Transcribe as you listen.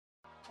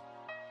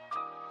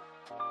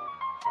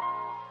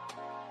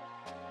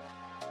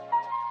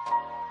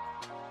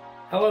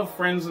Hello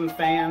friends and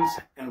fans,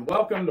 and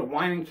welcome to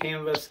Wine and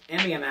Canvas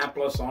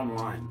Indianapolis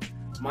Online.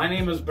 My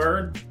name is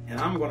Bird, and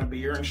I'm going to be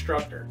your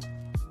instructor.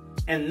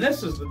 And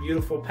this is the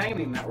beautiful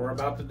painting that we're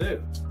about to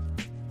do.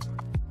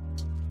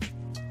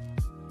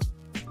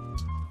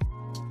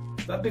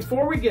 But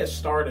before we get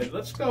started,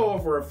 let's go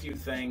over a few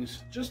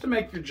things just to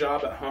make your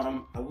job at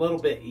home a little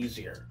bit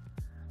easier.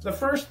 The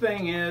first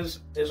thing is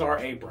our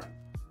apron.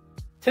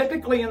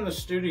 Typically in the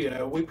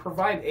studio, we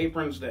provide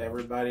aprons to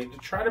everybody to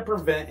try to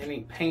prevent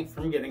any paint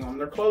from getting on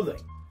their clothing.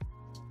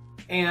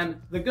 And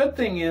the good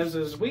thing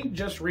is we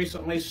just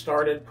recently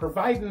started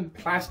providing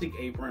plastic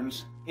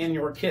aprons in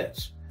your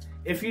kits.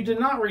 If you did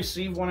not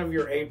receive one of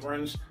your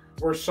aprons,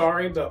 we're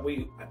sorry, but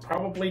we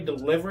probably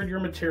delivered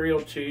your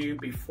material to you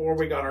before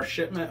we got our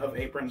shipment of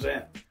aprons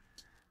in.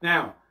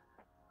 Now,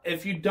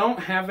 if you don't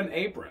have an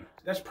apron,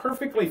 that's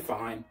perfectly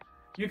fine.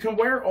 You can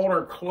wear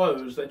older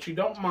clothes that you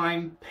don't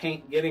mind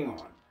paint getting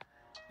on.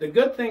 The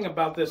good thing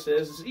about this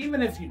is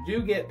even if you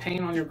do get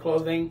paint on your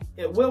clothing,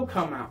 it will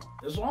come out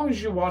as long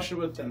as you wash it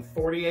within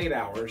 48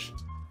 hours.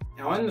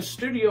 Now in the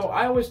studio,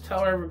 I always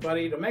tell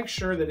everybody to make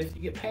sure that if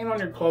you get paint on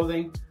your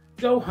clothing,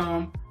 go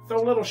home,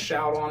 throw a little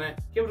shout on it,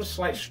 give it a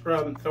slight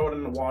scrub and throw it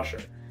in the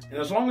washer. And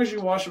as long as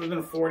you wash it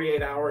within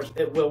 48 hours,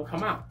 it will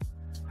come out.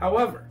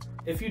 However,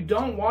 if you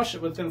don't wash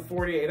it within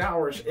 48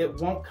 hours, it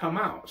won't come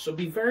out. So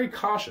be very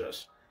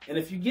cautious. And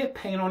if you get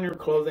paint on your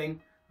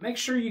clothing, make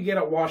sure you get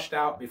it washed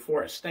out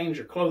before it stains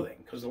your clothing,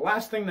 because the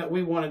last thing that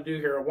we want to do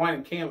here at Wine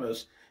and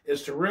Canvas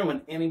is to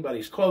ruin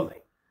anybody's clothing.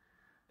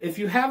 If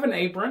you have an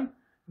apron,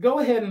 go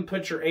ahead and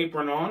put your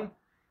apron on.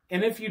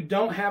 And if you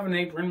don't have an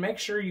apron, make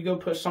sure you go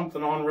put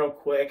something on real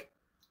quick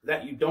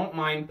that you don't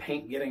mind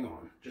paint getting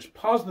on. Just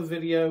pause the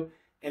video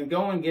and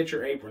go and get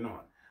your apron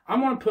on.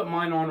 I'm going to put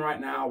mine on right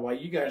now while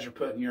you guys are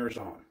putting yours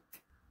on.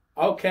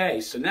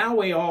 Okay, so now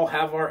we all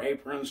have our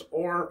aprons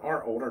or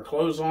our older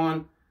clothes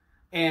on,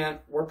 and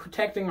we're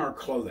protecting our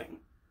clothing.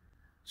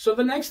 So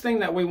the next thing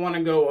that we want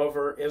to go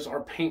over is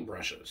our paint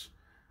brushes.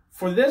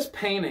 For this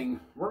painting,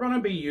 we're going to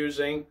be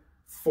using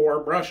 4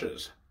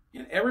 brushes,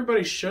 and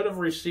everybody should have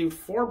received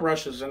 4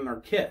 brushes in their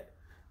kit.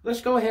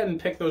 Let's go ahead and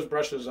pick those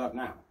brushes up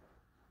now.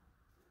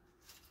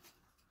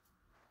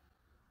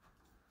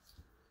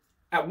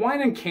 At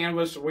Wine and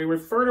Canvas, we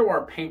refer to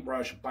our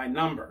paintbrush by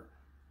number.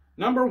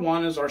 Number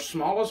 1 is our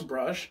smallest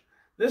brush.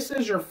 This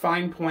is your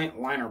fine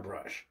point liner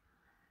brush.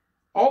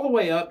 All the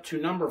way up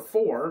to number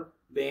 4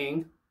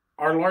 being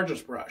our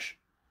largest brush.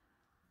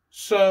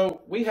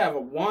 So we have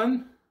a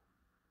 1,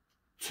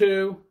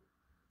 2,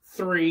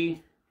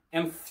 3,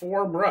 and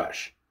 4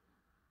 brush.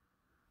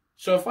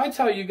 So if I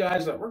tell you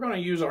guys that we're going to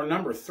use our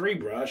number 3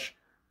 brush,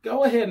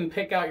 go ahead and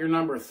pick out your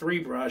number 3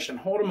 brush and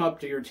hold them up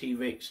to your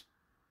TVs.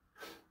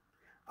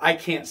 I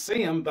can't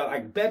see them, but I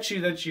bet you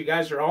that you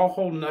guys are all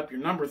holding up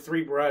your number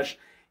 3 brush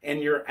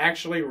and you're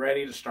actually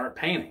ready to start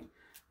painting.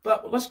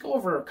 But let's go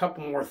over a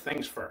couple more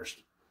things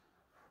first.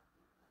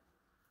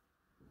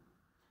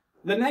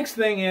 The next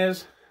thing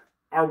is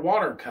our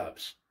water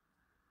cups.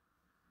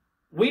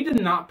 We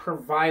did not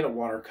provide a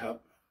water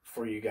cup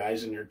for you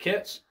guys in your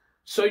kits,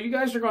 so you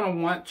guys are going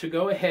to want to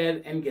go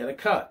ahead and get a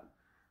cup.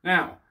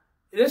 Now,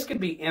 this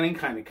could be any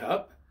kind of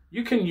cup.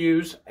 You can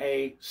use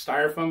a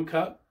styrofoam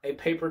cup, a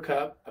paper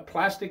cup, a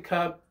plastic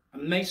cup, a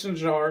mason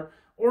jar,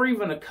 or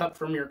even a cup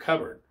from your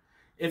cupboard.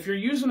 If you're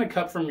using a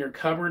cup from your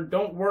cupboard,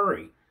 don't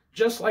worry.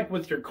 Just like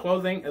with your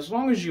clothing, as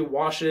long as you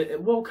wash it,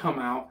 it will come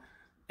out.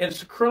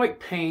 It's acrylic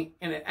paint,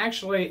 and it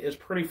actually is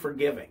pretty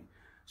forgiving.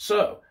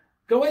 So,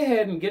 go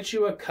ahead and get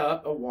you a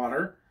cup of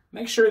water.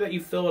 Make sure that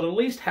you fill it at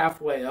least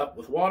halfway up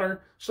with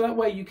water, so that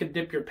way you can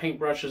dip your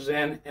paintbrushes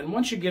in. And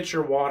once you get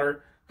your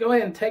water, go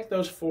ahead and take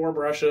those 4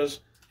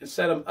 brushes and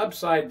set them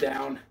upside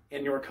down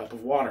in your cup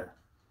of water.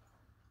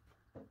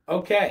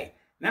 Okay,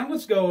 now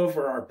let's go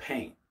over our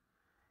paint.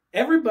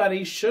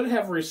 Everybody should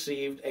have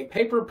received a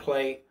paper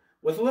plate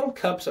with little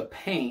cups of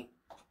paint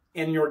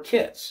in your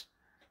kits.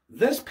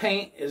 This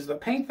paint is the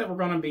paint that we're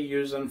going to be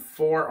using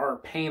for our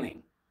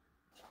painting.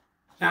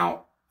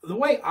 Now, the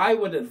way I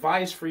would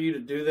advise for you to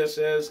do this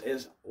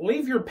is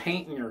leave your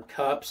paint in your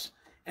cups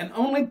and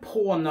only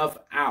pull enough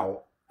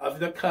out of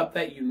the cup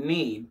that you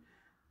need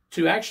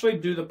to actually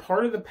do the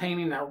part of the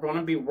painting that we're going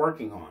to be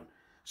working on.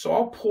 So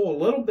I'll pull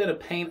a little bit of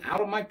paint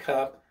out of my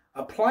cup,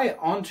 apply it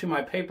onto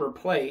my paper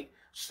plate,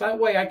 so that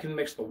way I can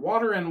mix the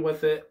water in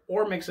with it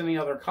or mix any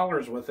other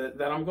colors with it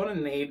that I'm going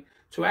to need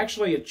to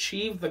actually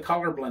achieve the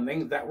color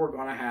blending that we're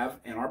going to have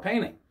in our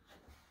painting.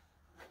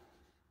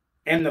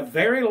 And the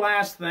very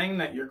last thing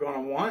that you're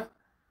going to want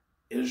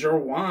is your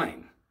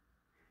wine.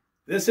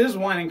 This is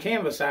Wine and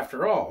Canvas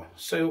after all,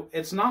 so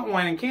it's not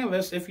Wine and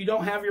Canvas if you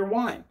don't have your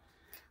wine.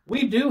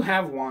 We do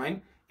have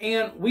wine,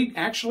 and we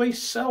actually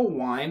sell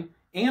wine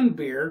and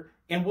beer,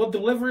 and we'll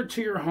deliver it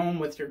to your home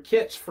with your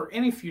kits for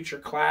any future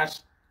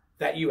class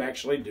that you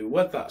actually do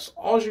with us.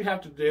 All you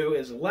have to do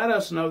is let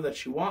us know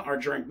that you want our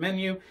drink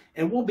menu,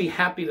 and we'll be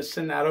happy to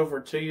send that over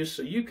to you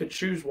so you could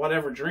choose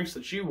whatever drinks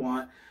that you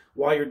want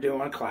while you're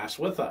doing a class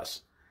with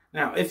us.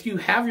 Now, if you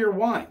have your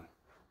wine,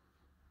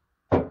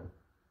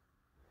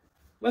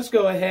 Let's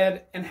go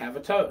ahead and have a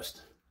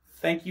toast.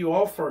 Thank you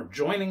all for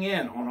joining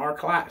in on our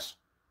class.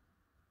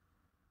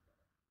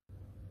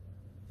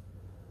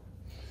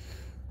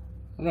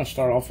 We're going to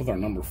start off with our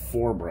number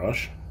 4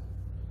 brush,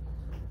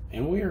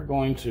 and we are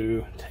going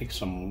to take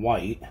some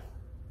white,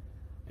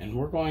 and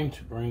we're going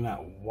to bring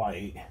that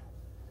white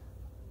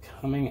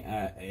coming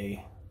at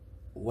a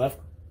left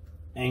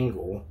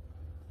angle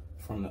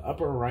from the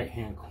upper right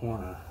hand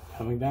corner,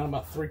 coming down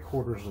about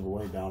 3/4 of the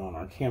way down on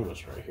our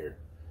canvas right here.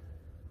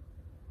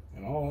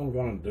 And all I'm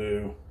going to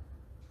do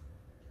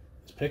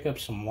is pick up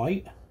some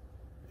white,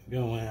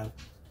 go in,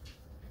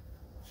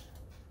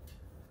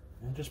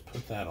 and just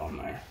put that on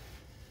there.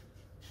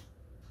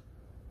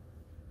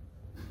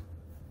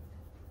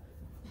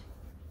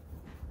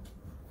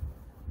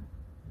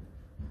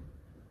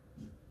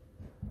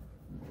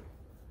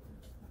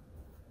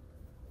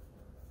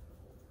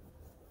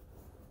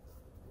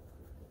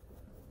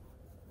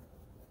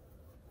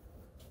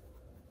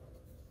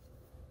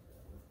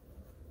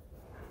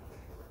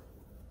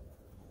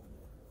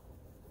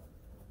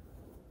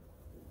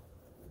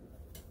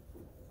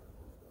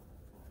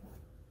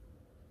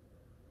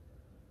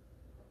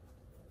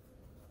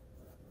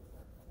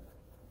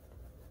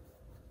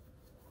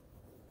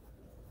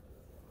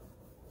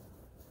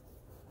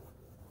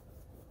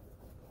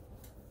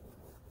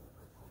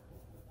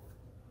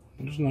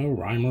 There's no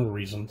rhyme or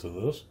reason to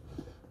this.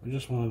 We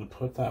just wanted to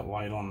put that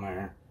white on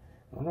there.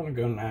 We're going to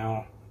go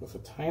now with a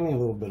tiny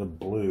little bit of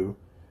blue,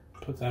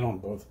 put that on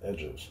both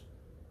edges.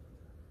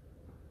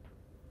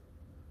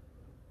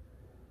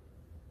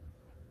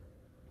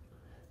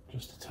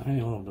 Just a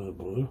tiny little bit of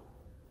blue,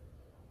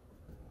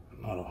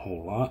 not a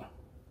whole lot.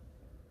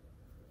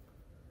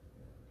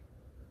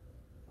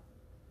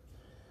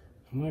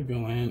 I'm going to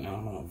go in and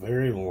I'm going to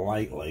very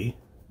lightly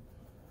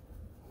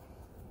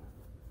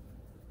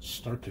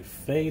start to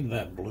fade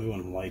that blue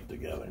and white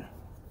together,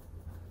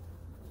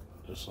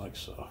 just like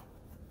so.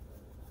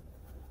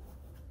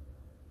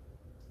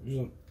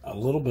 Using a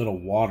little bit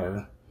of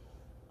water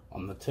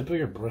on the tip of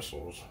your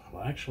bristles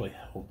will actually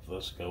help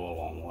this go a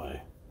long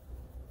way.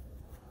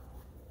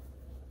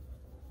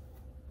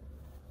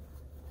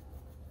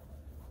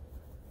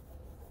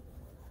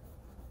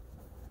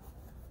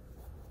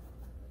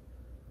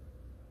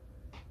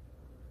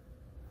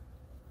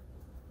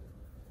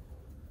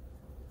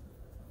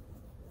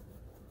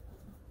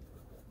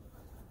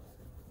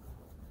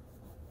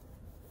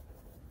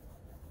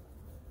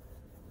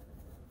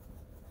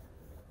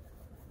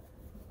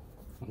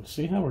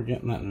 See how we're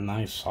getting that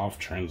nice soft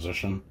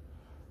transition?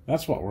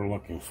 That's what we're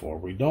looking for.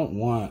 We don't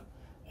want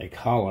a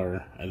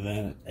color and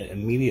then it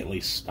immediately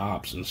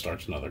stops and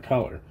starts another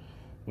color.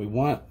 We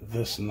want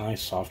this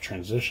nice soft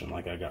transition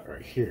like I got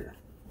right here.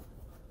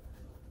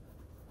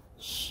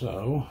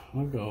 So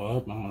I'll go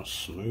up, I'm going to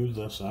smooth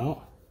this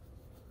out.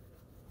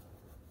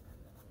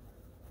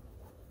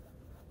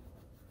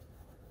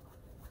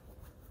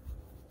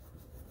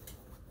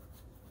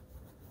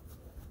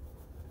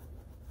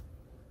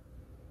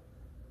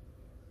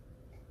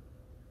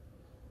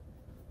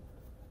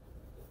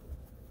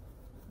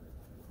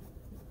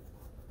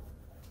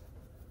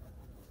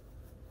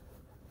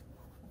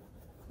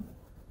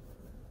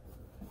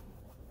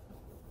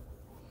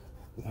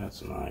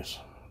 That's nice.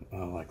 I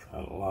like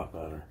that a lot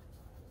better.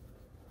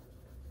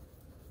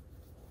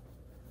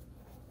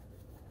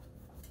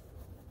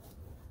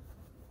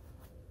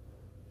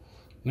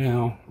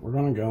 Now, we're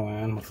going to go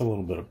in with a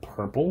little bit of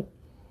purple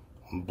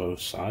on both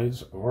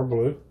sides of our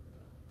blue.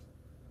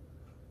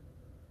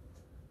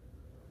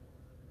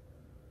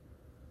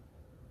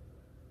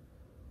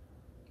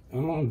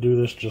 I'm going to do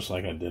this just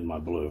like I did my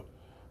blue.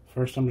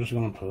 First, I'm just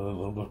going to put a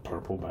little bit of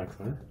purple back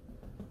there.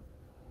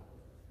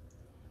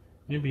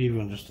 Maybe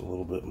even just a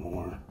little bit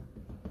more.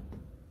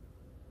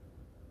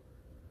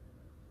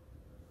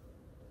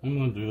 I'm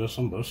going to do this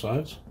on both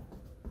sides.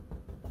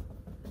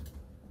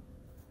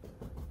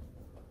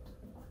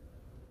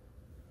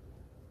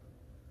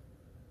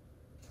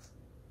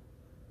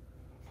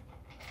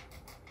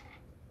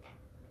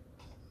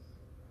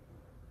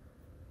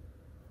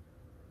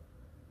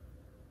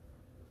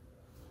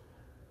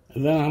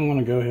 And then I'm going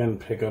to go ahead and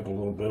pick up a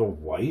little bit of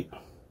white.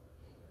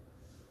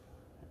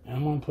 And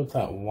I'm going to put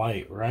that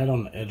white right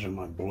on the edge of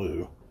my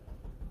blue.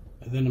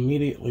 And then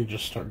immediately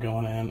just start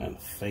going in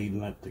and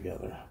fading it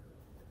together.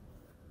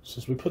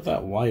 Since we put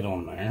that white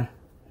on there,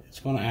 it's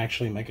going to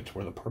actually make it to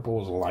where the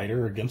purple is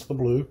lighter against the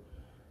blue.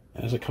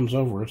 And as it comes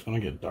over, it's going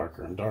to get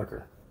darker and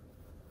darker.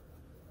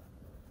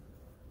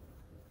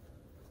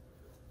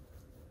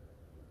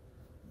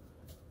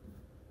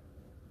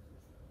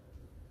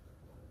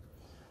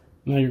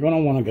 Now you're going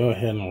to want to go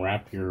ahead and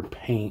wrap your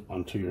paint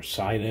onto your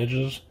side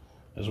edges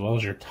as well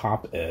as your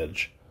top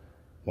edge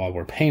while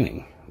we're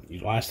painting. The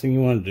last thing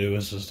you want to do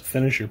is to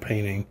finish your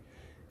painting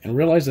and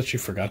realize that you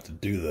forgot to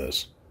do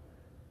this.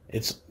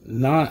 It's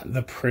not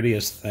the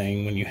prettiest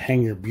thing when you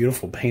hang your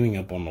beautiful painting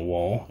up on the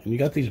wall and you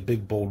got these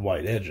big bold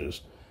white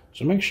edges.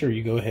 So make sure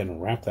you go ahead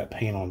and wrap that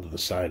paint onto the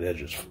side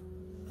edges.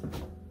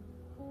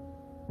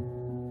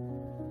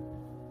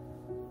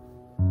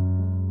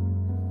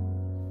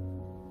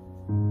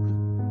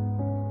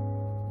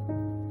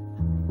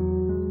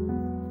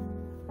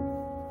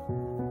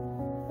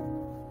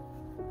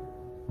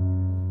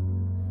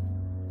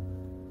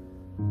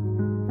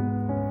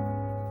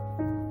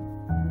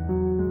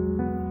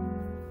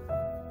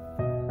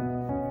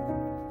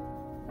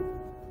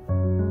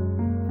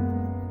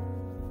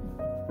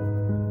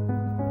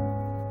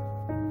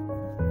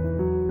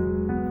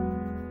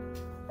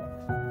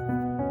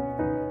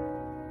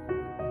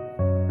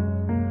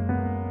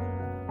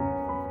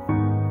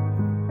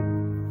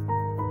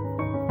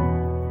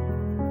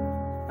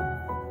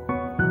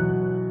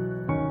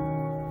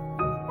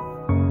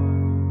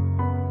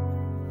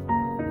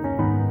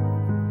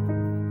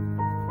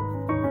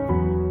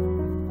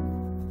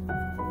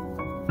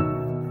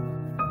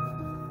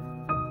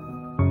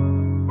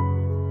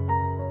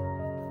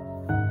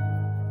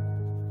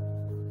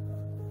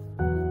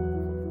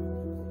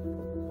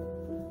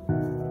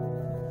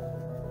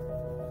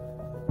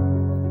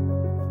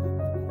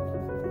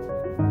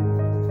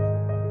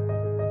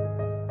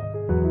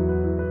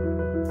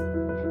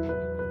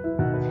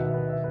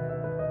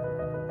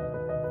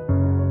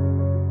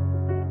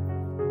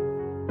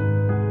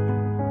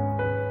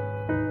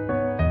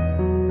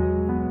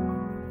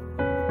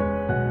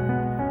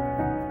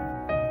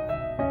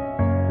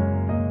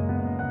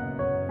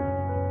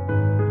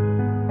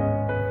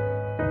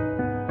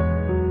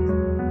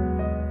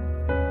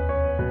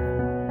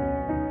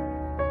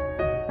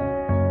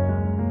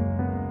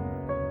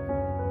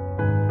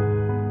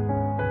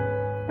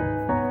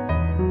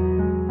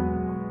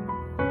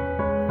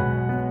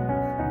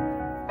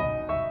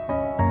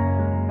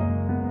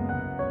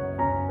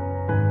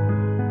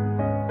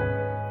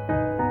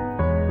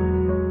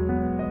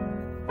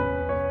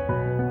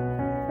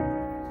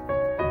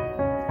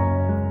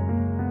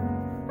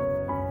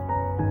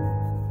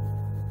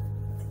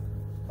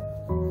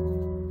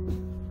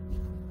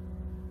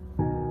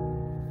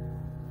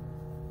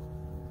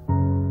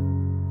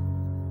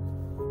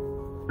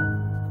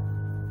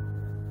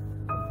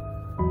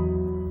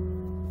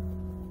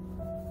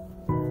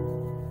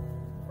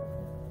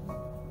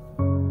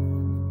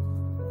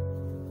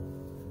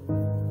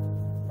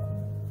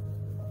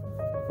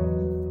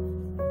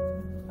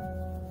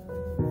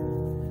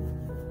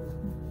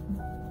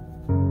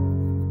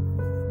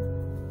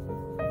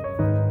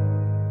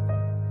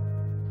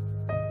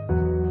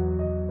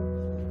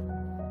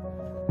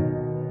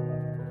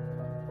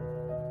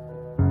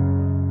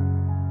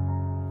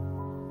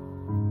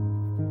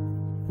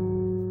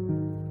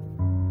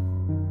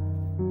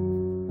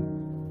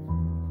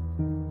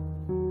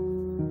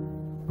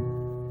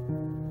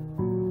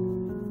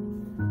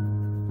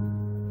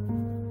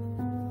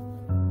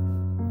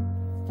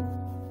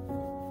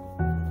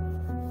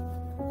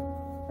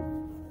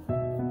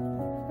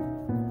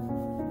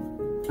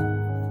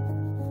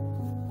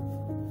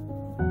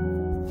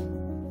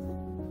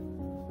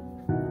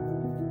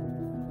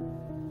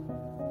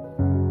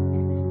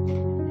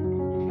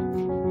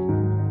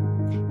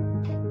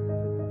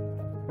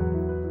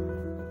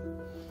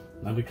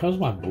 Now because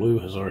my blue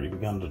has already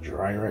begun to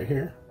dry right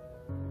here,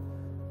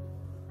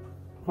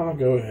 I'm going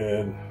to go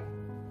ahead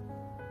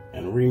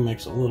and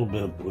remix a little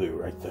bit of blue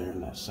right there in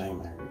that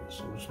same area.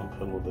 So I'm just going to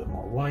put a little bit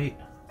more white.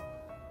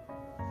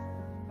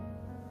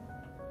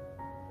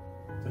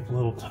 Take a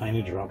little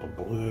tiny drop of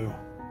blue.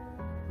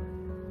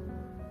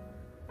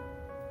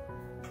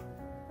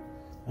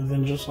 And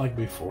then just like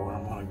before,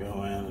 I'm going to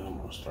go in and I'm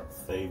going to start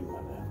fading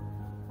it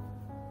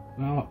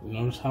in. Now,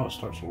 notice how it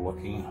starts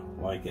looking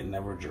like it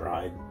never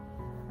dried.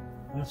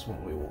 That's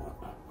what we want.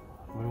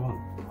 We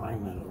want to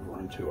bring that over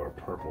into our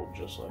purple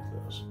just like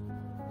this.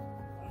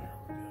 There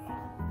we go.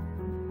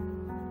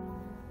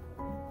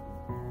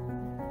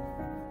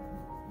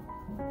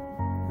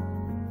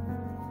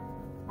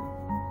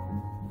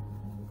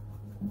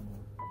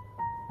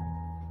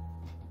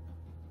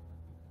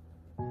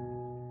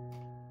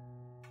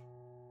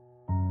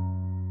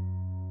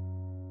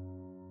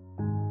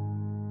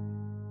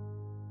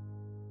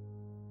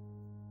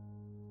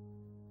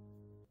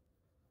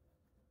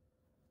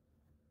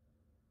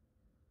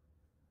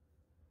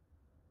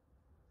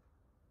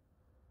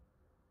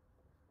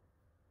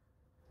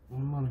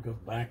 I'm going to go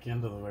back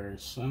into the very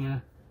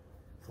center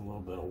with a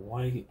little bit of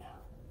white,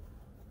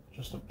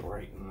 just to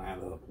brighten that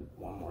up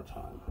one more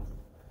time.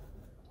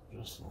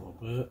 Just a little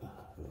bit,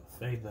 and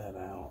fade that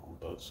out on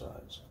both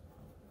sides.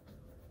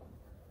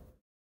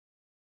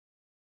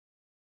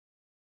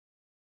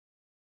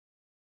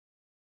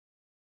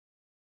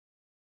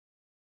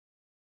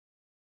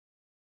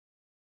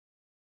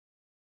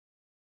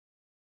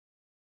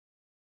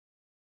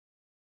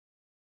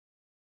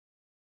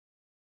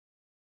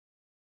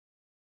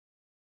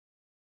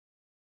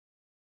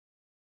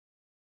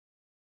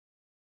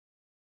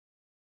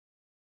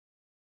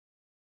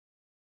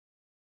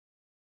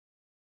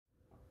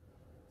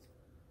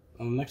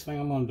 And the next thing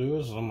I'm going to do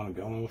is I'm going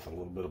to go in with a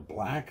little bit of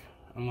black.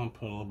 I'm going to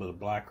put a little bit of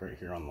black right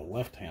here on the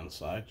left hand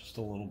side, just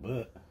a little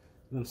bit,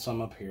 and then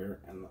some up here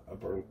in the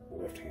upper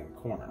left hand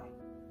corner.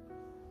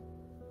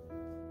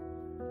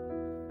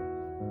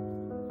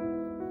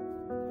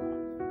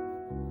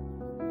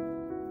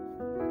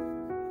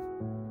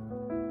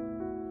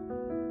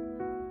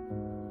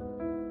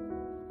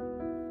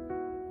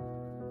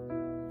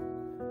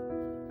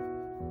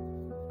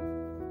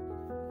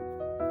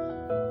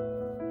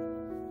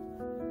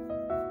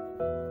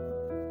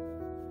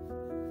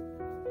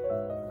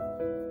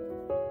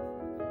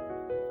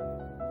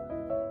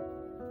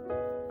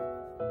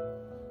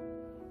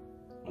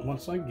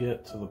 Once I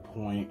get to the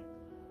point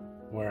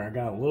where I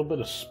got a little bit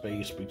of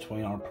space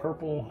between our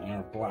purple and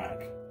our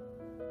black,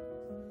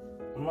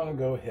 I'm going to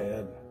go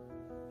ahead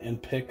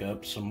and pick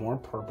up some more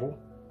purple.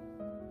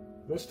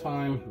 This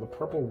time the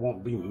purple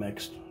won't be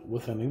mixed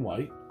with any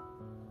white.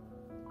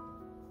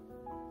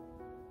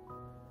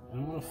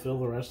 I'm going to fill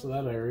the rest of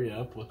that area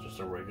up with just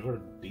a regular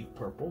deep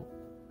purple.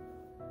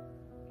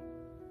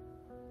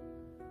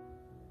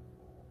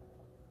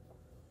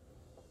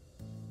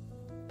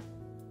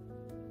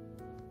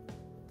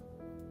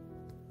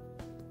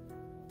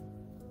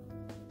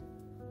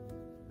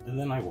 And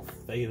then I will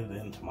fade it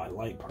into my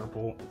light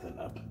purple and then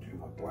up into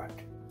my black.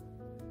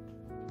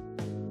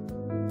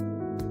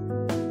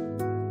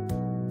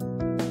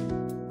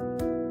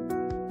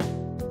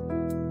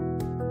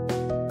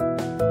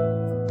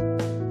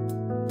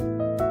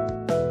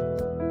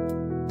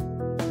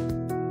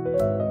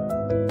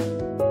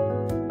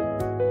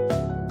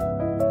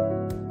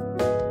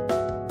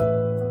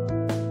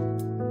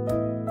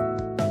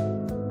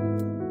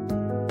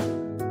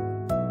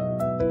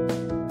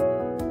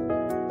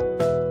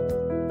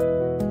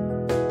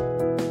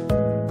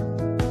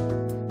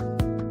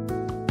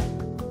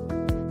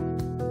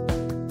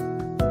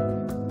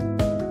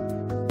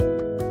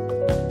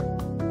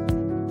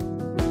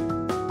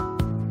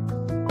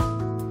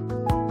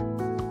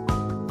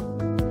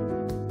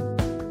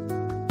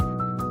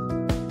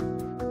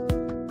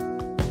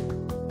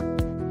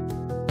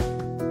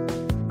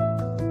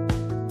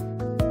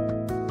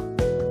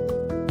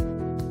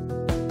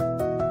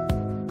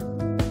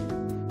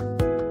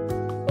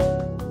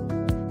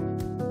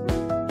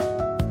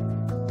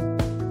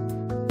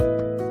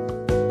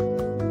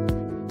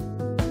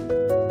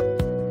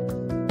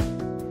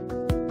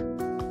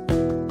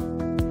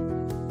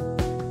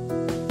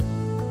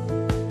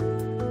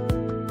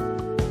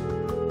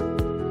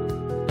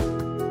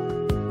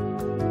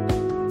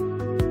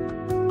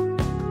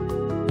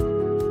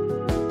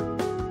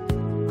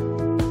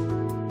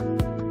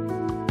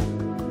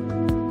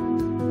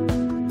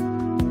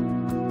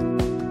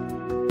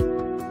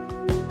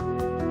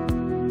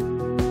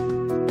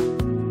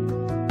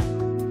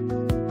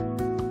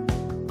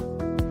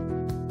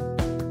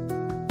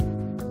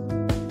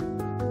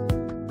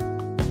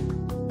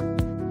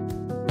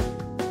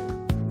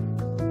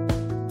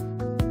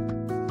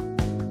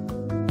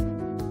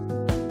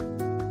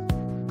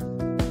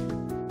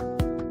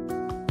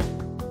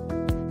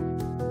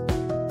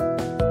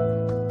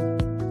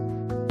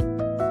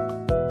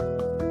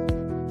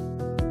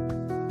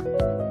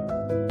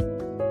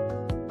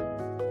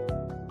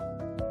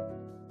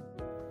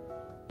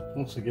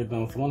 Once I get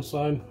done with one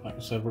side, like I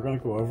said, we're going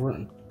to go over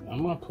and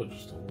I'm going to put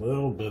just a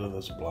little bit of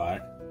this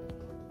black.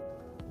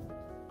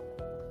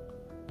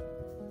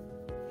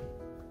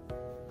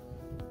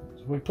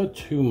 If we put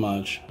too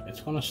much,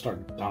 it's going to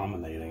start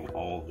dominating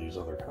all these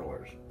other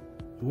colors.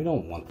 And we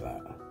don't want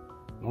that.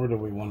 Nor do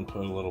we want to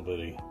put a little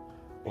bitty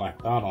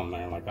black dot on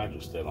there like I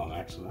just did on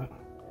accident.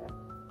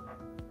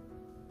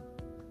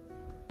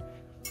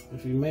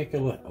 If you make a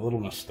little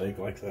mistake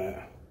like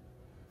that,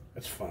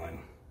 it's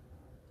fine.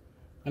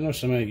 I know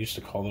somebody used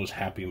to call those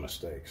happy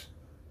mistakes.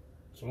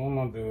 So what I'm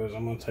going to do is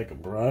I'm going to take a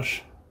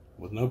brush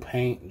with no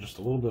paint and just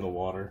a little bit of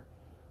water.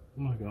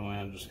 I'm going to go in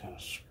and just kind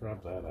of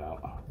scrub that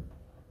out.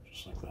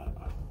 Just like that.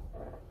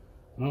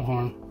 No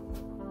harm.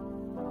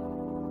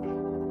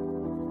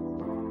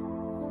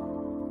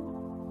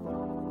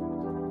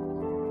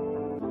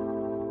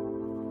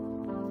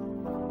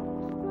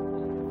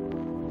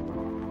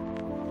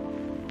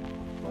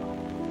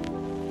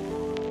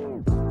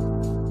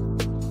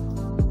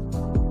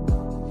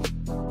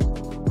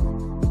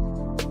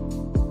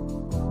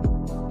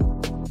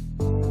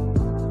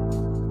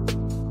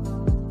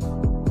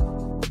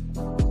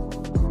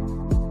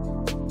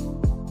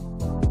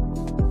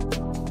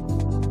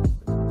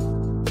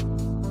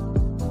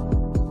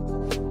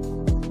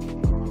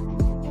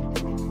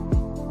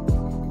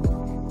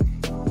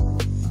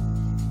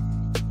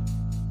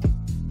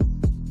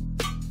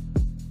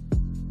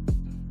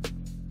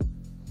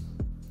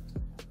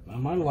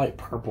 My light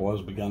purple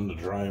has begun to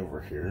dry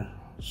over here,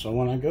 so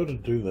when I go to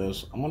do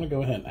this, I'm going to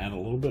go ahead and add a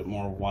little bit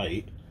more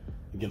white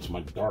against my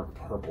dark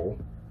purple,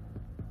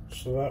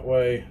 so that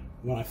way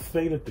when I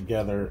fade it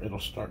together, it'll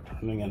start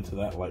turning into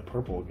that light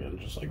purple again,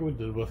 just like we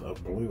did with a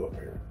blue up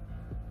here.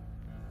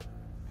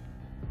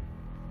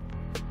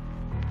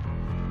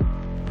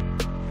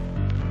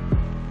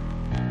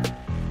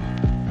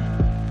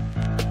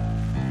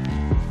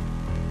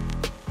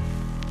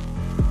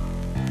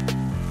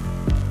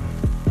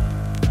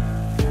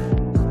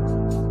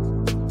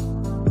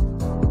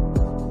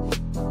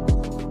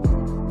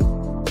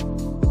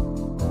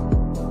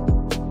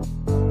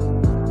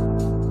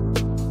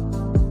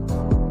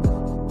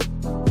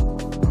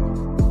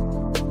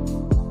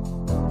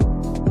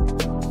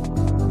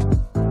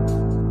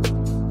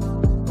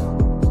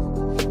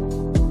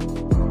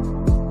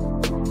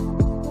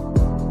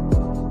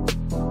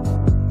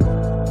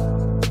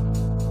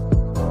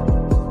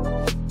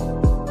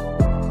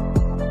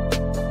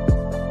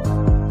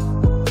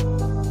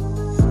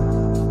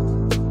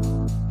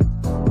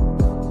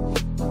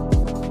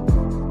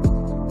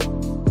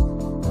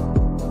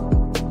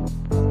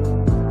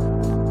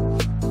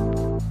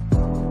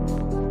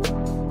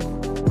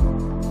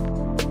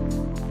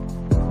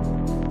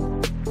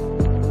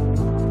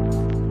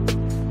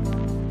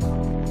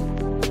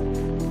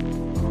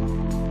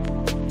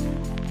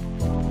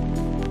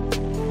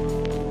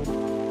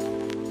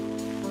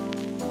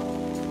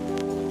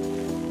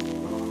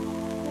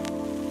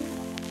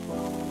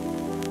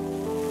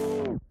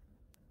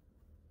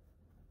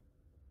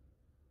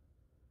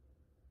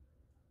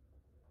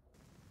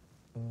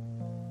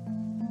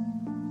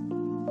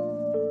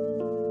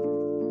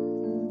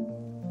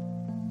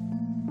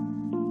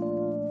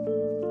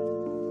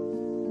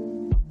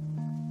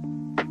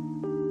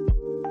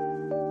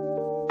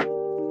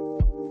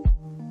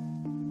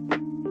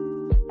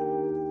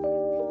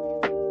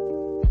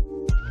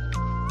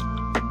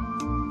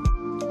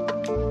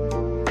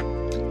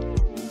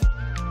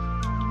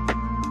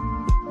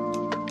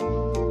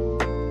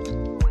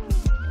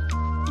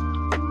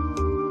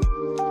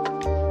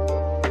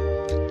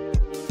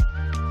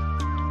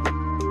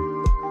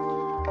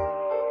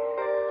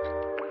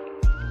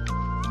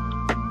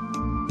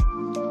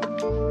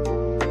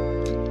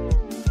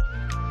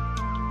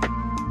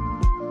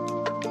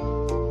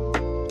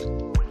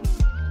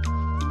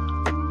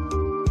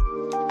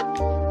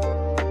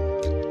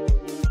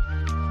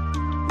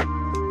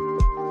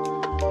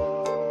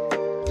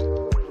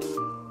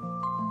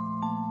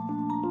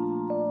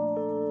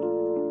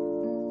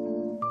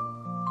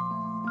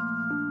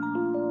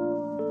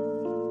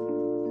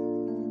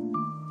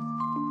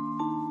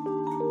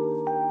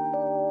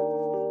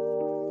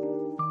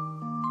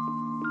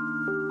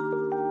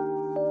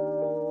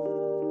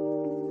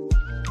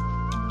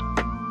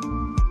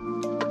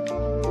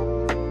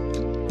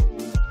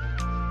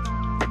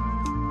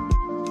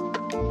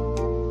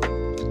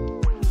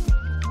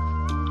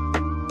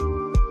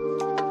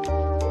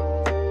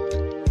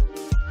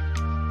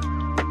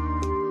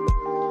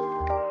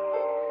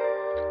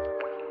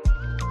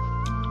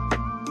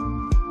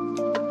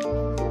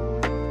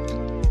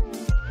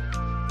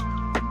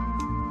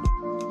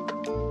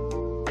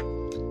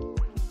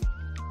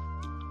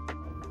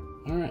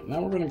 Now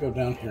we're going to go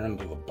down here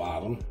into the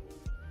bottom,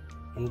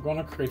 and we're going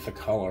to create the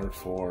color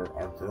for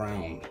our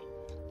ground.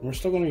 And we're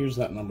still going to use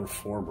that number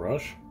 4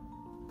 brush.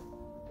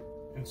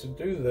 And to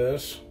do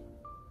this,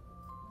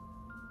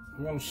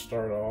 I'm going to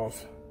start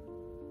off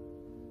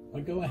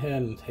by go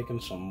ahead and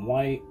taking some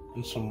white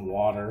and some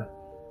water,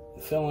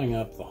 and filling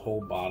up the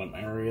whole bottom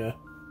area.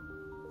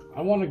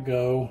 I want to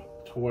go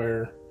to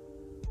where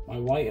my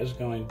white is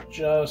going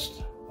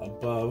just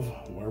above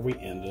where we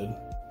ended.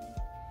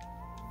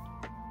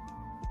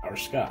 our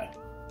sky.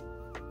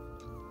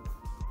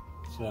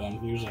 So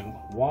I'm using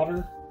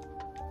water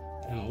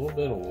and a little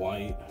bit of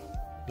white.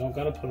 Don't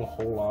gotta put a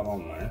whole lot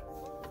on there.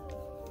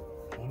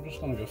 I'm just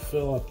gonna go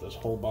fill up this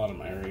whole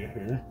bottom area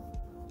here.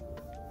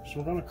 So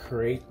we're gonna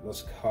create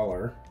this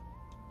color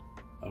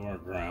of our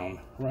ground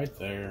right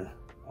there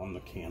on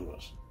the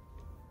canvas.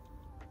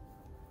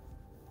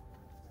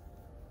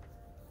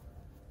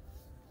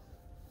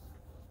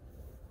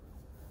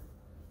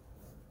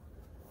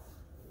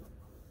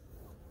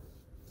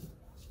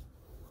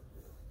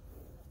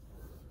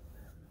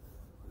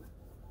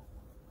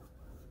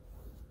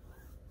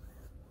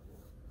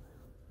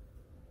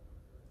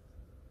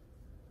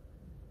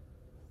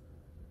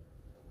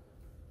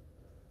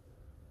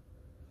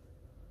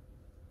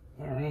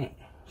 Alright,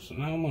 so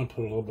now I'm going to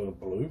put a little bit of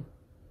blue.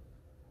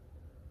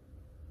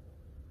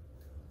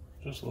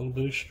 Just a little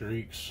bit of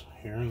streaks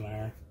here and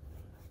there.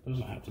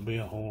 Doesn't have to be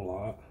a whole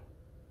lot.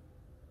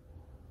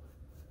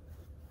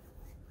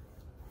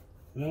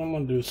 And then I'm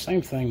going to do the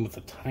same thing with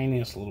the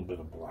tiniest little bit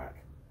of black.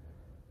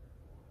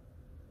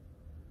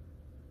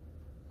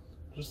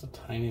 Just a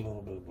tiny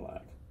little bit of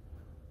black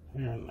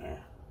here and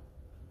there.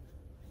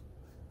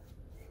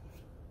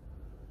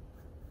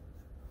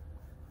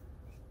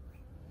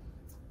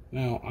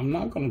 Now, I'm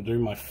not going to do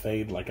my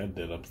fade like I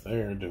did up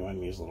there,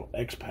 doing these little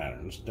X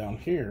patterns. Down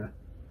here,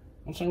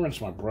 once I rinse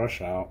my brush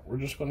out, we're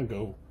just going to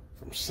go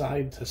from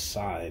side to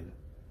side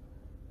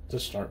to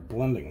start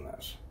blending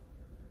this.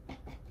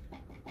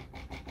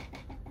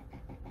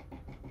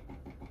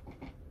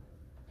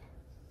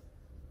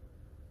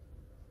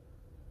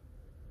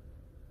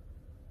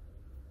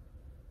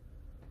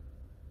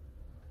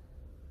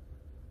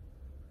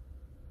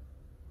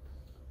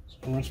 So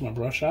I rinse my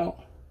brush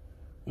out.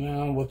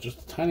 Now, with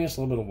just the tiniest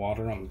little bit of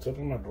water on the tip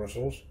of my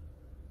bristles,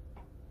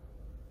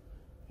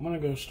 I'm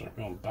going to start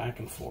going back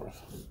and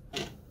forth.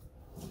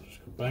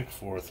 Just go back and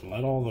forth and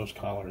let all those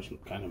colors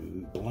kind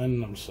of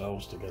blend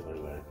themselves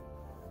together there.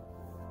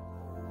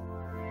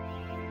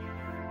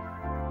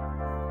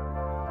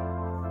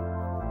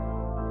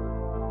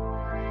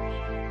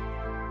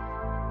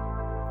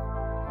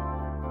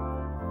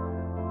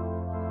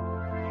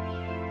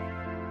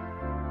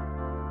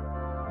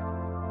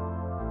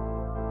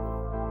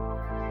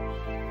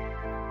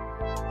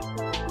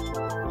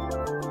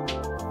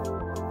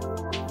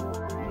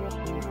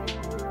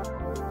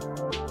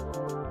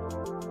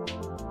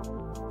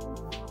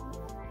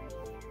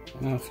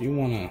 Now, if you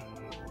want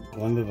to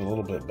blend it a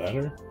little bit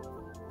better,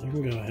 you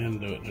can go ahead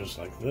and do it just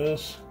like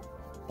this.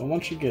 But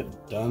once you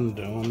get done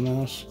doing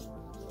this,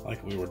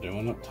 like we were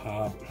doing up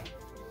top,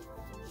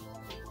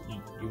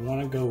 you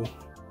want to go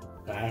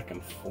back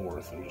and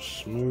forth and just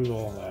smooth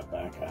all that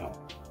back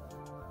out.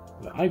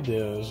 The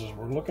idea is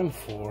we're looking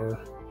for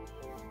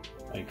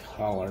a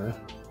color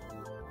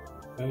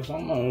that is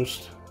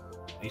almost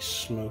a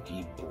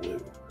smoky blue.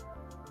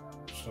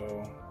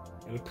 So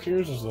it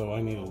appears as though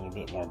I need a little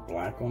bit more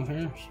black on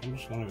here, so I'm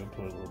just going to go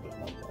put a little bit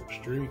more black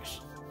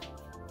streaks.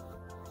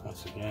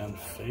 Once again,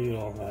 fade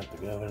all that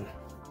together.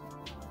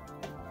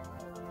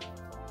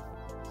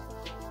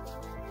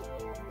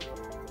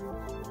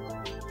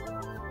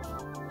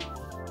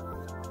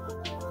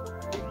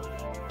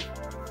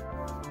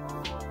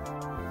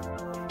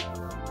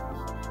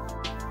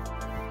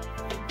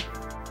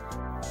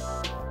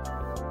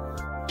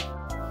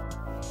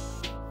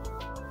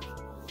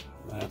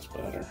 That's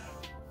better.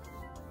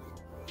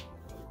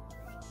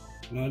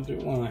 Now I do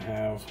want to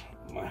have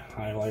my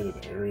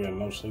highlighted area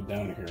mostly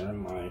down here in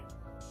my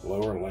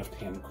lower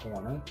left-hand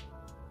corner.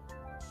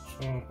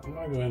 So I'm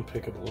going to go ahead and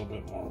pick up a little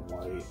bit more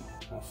white.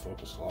 I'll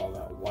focus a lot of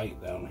that white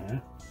down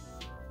here.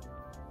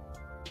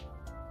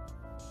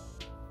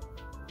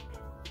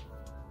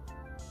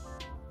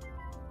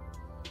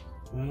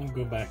 And then I'll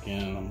go back in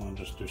and I'm going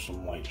to just do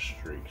some white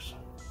streaks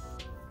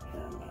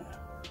here and there.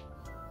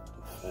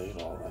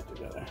 Fade all that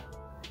together.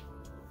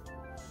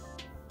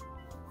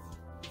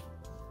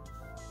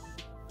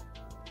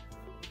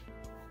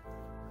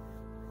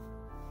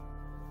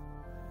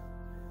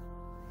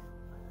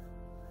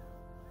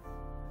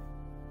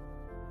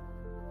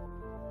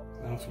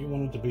 Now, if you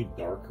want it to be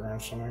darker in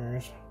some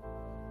areas,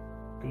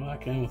 go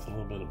back in with a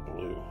little bit of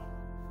blue.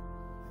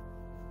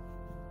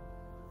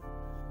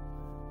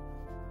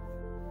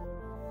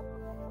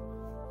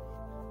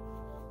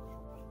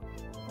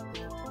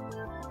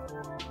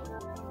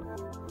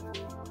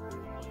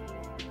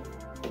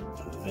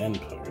 And then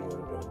put a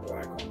little bit of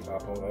black on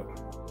top of it.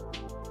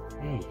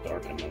 And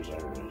darken those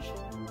areas.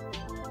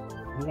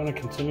 We're going to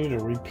continue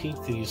to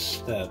repeat these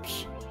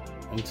steps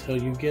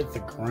until you get the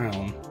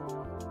ground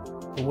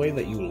the way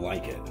that you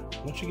like it.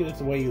 Once you get it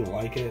the way you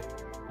like it,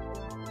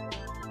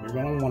 you're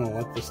going to want to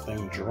let this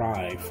thing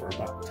dry for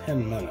about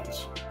 10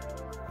 minutes.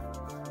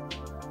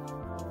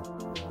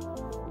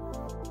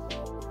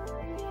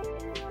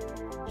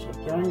 So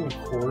during the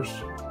course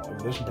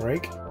of this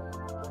break,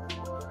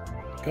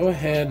 go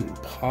ahead and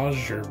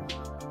pause your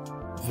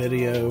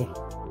video,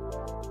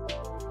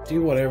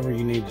 do whatever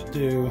you need to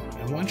do,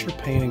 and once your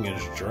painting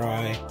is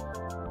dry,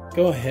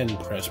 go ahead and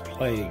press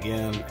play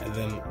again, and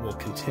then we'll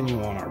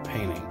continue on our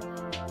painting.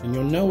 And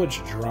you'll know it's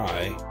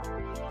dry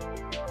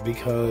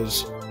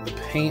because the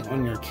paint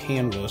on your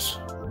canvas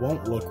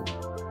won't look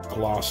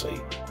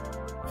glossy.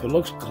 If it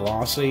looks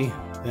glossy,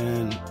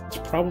 then it's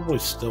probably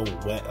still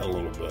wet a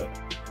little bit.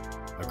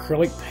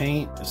 Acrylic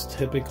paint is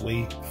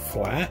typically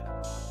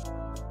flat,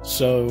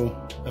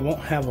 so it won't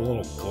have a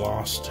little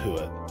gloss to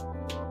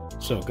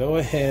it. So go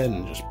ahead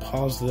and just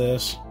pause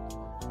this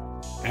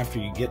after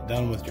you get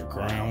done with your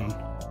ground,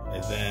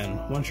 and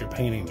then once your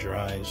painting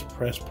dries,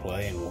 press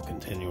play and we'll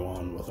continue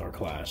on with our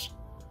class.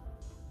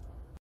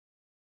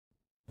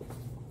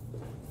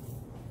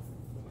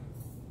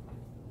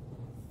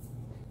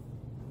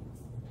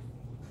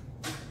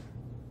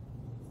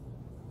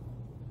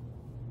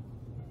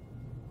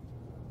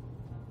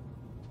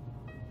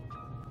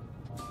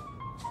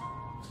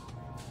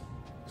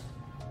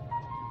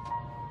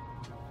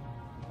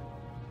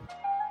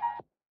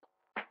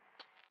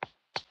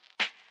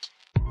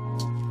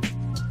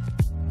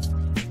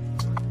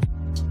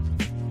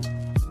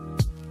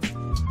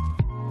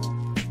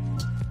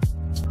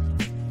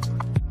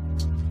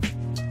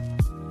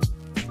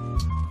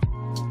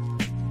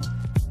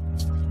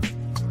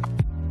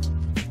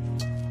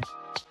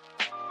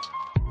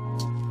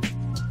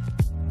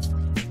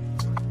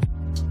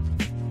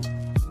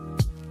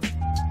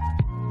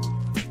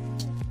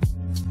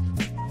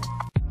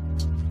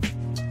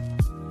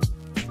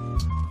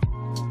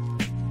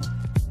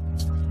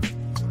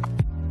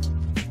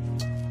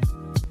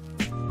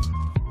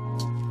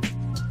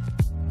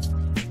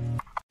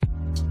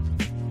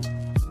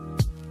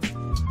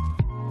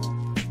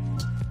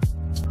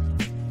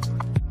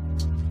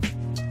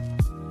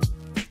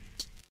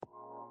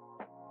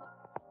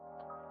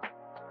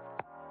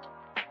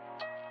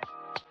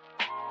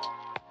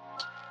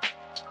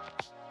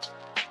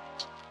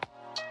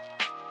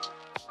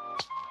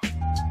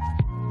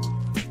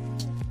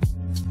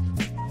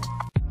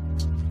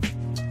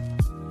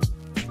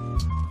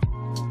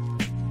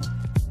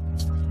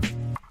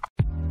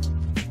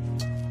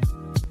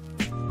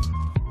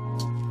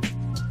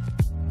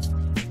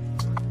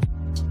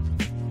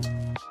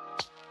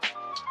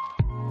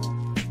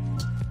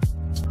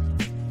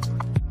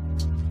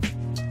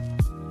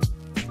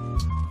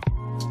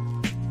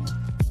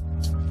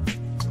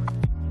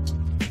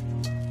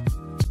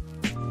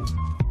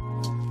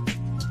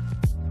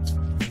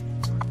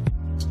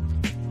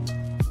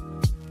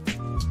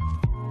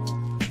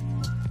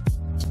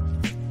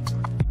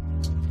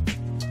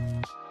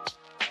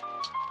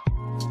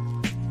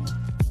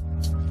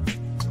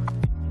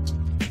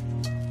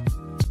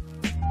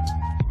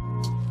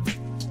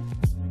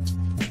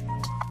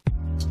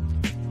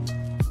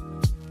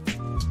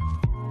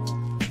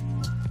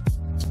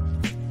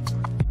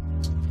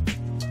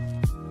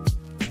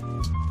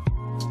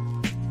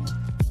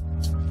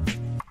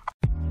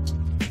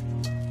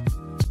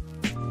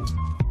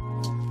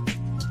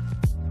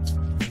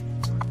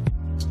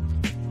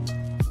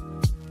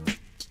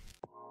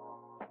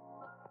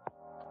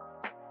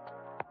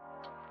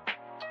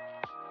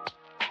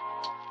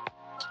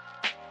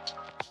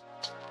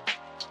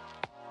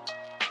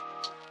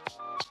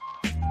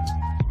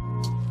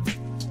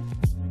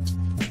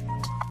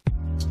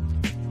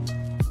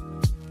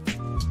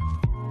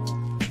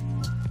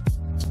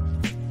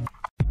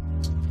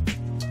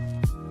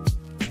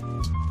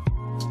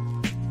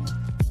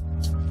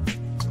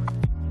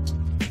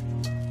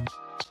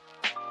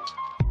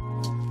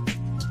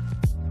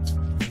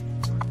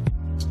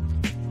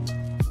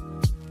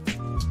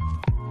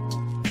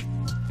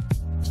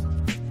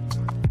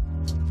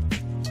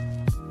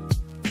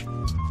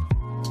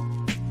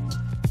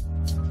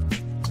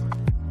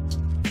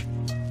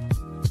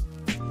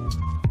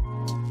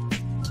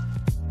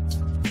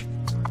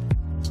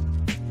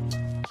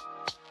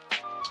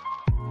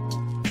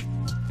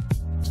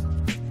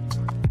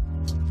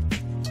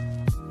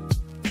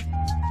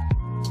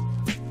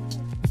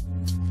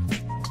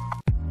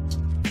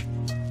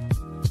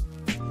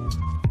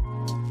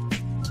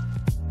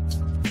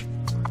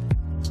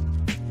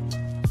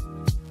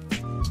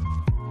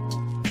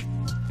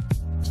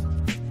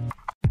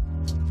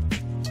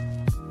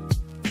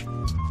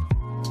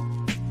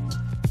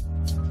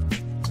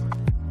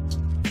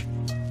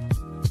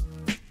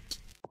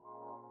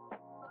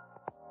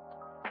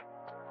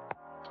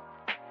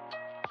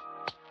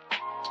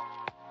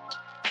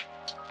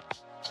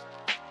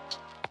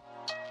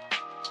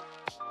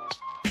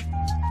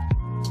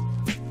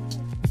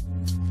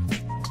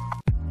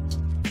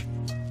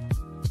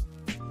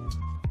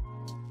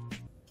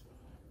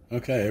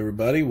 Okay,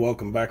 everybody,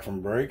 welcome back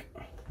from break.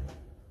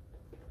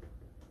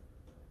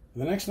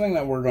 The next thing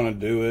that we're going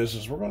to do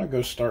is we're going to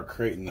go start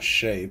creating the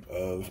shape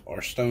of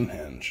our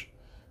Stonehenge.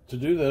 To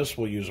do this,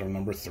 we'll use our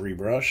number 3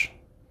 brush.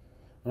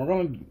 And we're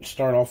going to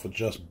start off with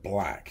just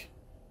black.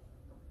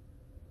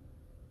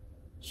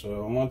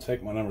 So I'm going to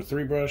take my number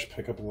 3 brush,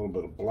 pick up a little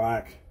bit of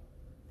black,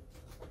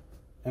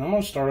 and I'm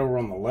going to start over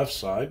on the left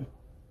side.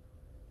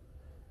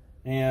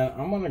 And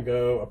I'm going to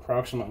go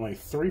approximately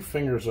 3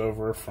 fingers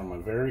over from a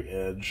very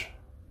edge,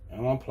 and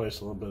I'm going to place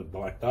a little bit of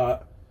black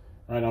dot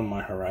right on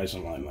my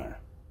horizon line there.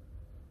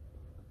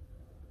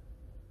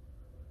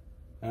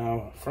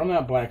 Now, from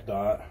that black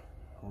dot,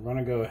 we're going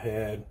to go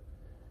ahead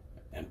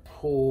and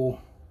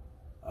pull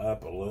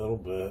up a little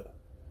bit.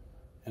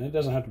 And it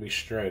doesn't have to be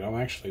straight. I'm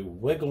actually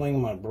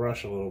wiggling my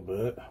brush a little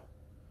bit.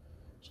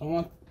 So I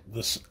want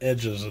the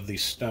edges of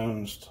these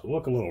stones to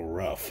look a little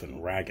rough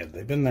and ragged.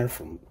 They've been there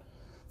for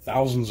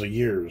thousands of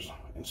years,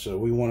 and so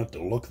we want it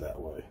to look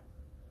that way.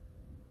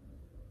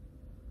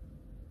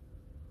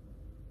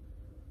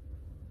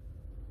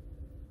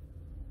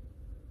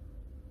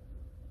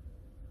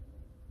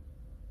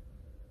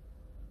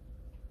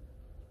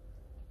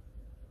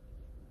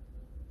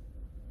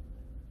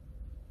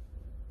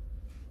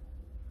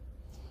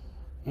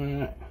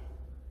 Alright.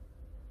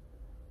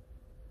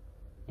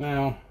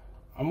 Now,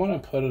 I'm going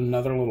to put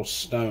another little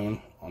stone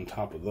on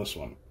top of this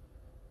one.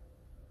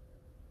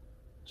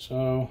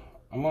 So,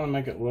 I'm going to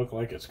make it look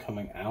like it's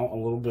coming out a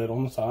little bit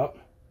on the top.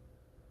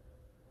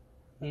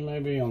 And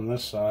maybe on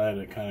this side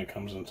it kind of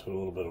comes into a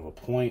little bit of a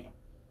point.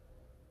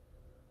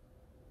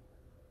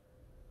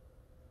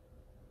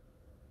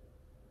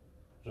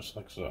 Just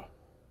like so.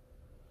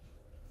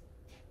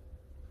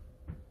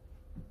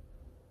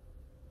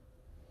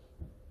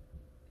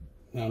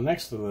 Now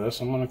next to this,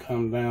 I'm going to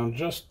come down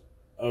just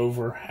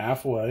over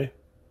halfway.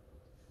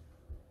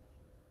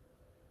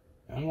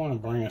 I want to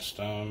bring a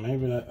stone,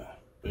 maybe that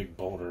big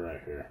boulder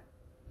right here.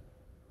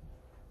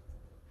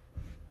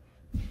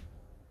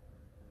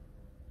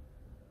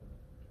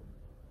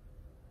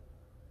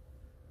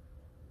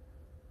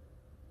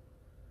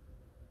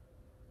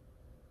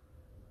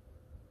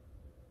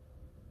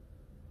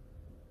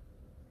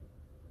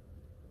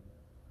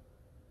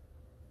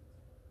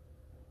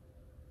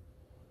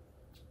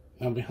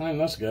 Now behind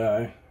this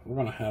guy, we're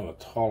going to have a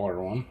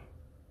taller one.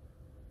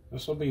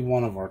 This will be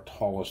one of our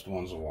tallest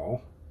ones of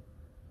all.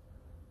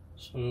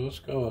 So let's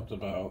go up to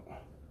about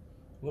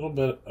a little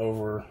bit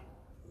over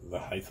the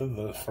height of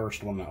the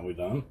first one that we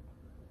done.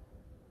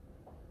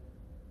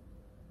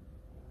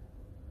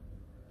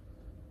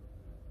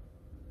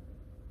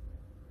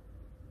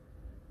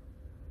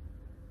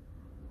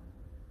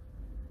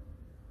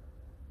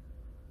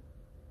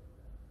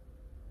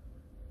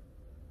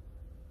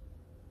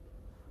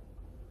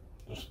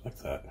 Just like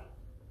that.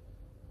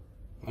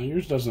 Now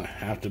yours doesn't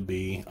have to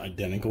be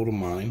identical to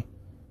mine,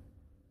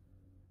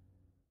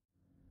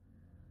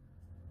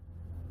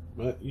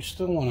 but you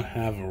still want to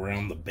have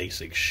around the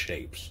basic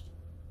shapes.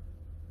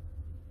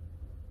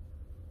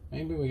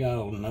 Maybe we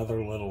got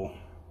another little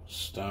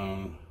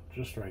stone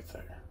just right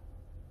there,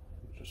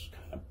 just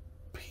kind of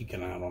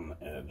peeking out on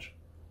the edge.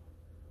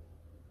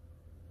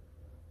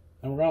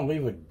 And we're going to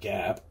leave a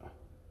gap,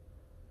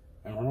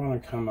 and we're going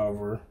to come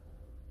over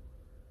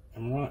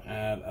and we're going to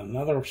add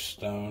another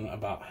stone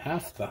about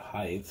half the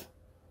height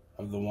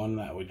of the one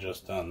that we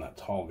just done, that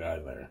tall guy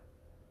there.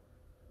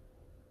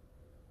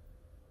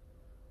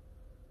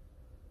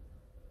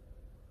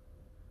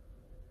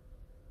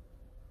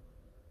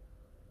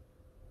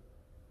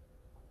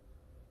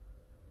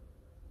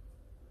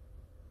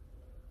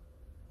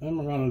 Then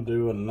we're going to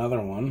do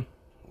another one,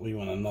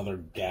 leaving another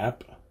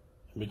gap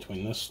in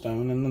between this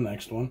stone and the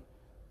next one,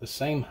 the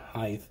same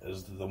height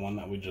as the one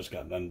that we just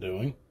got done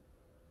doing.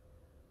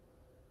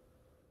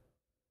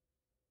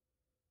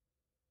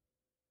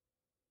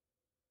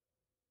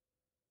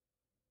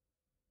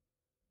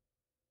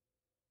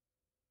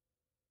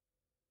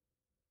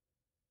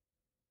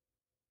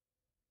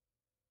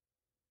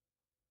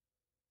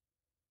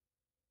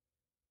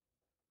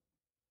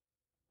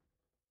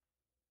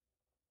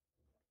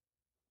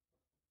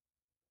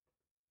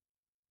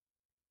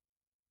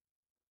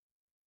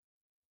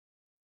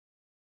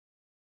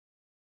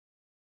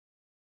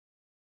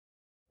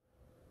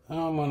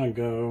 Now I'm going to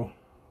go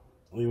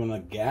leaving a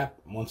gap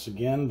once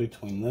again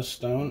between this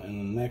stone and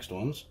the next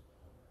ones.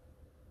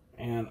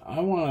 And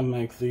I want to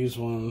make these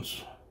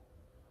ones,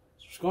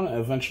 it's going to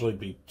eventually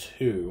be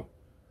two,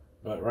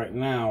 but right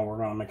now we're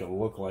going to make it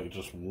look like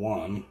just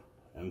one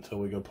until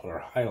we go put our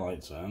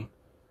highlights in.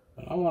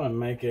 But I want to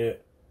make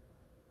it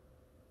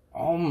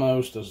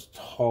almost as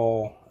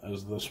tall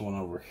as this one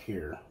over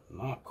here.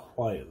 Not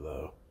quite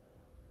though.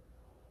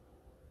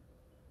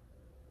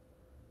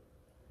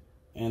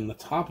 And the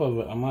top of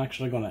it, I'm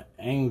actually going to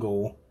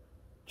angle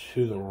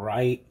to the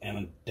right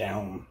and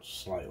down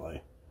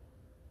slightly.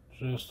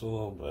 Just a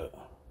little bit.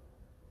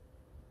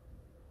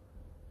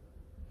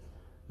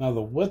 Now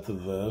the width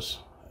of this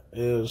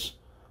is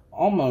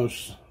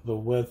almost the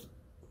width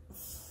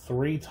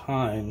 3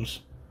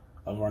 times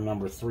of our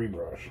number 3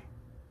 brush.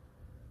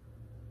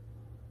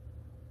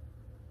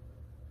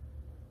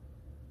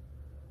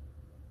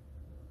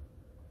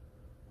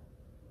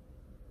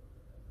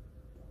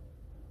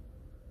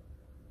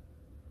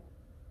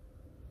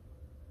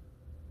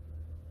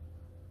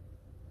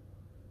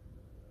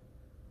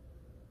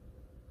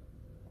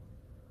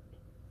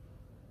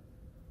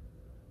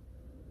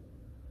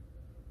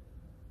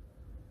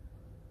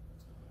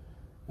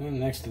 And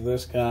next to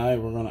this guy,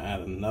 we're going to add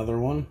another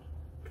one,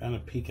 kind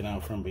of peeking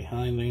out from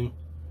behind him.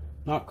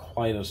 Not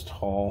quite as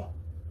tall.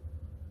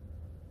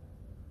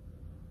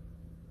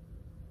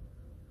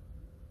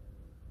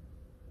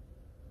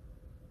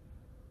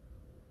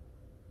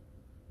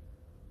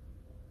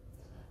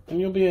 And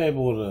you'll be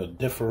able to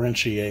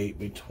differentiate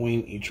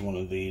between each one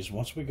of these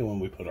once we go and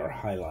we put our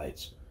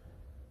highlights.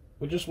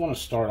 We just want to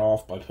start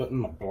off by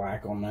putting the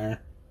black on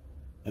there.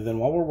 And then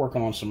while we're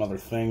working on some other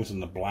things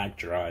and the black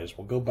dries,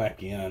 we'll go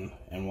back in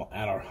and we'll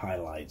add our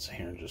highlights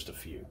here in just a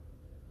few.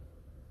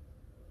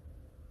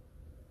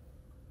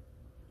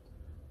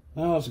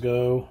 Now let's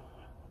go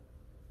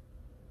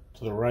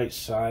to the right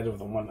side of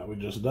the one that we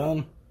just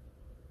done.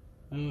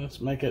 And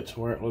let's make it to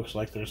where it looks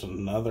like there's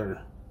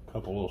another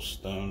couple little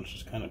stones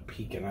just kind of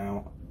peeking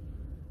out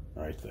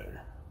right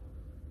there.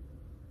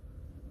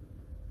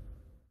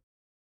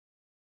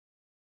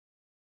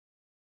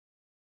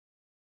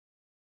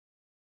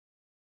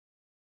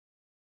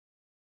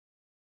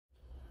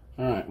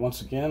 Alright,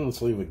 once again,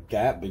 let's leave a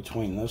gap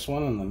between this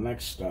one and the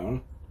next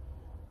stone.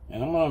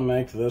 And I'm going to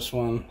make this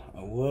one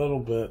a little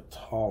bit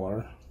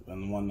taller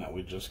than the one that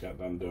we just got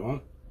done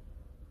doing.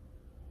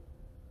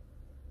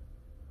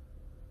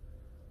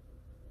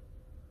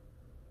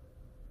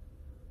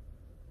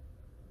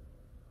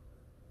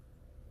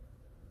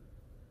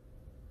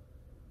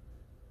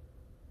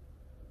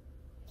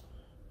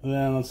 And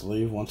then let's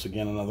leave once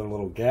again another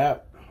little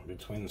gap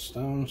between the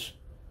stones.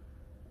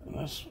 And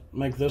let's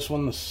make this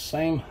one the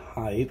same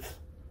height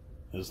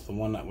as the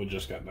one that we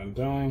just got done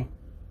doing.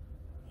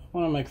 I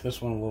want to make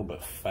this one a little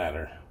bit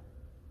fatter.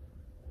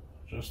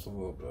 Just a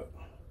little bit.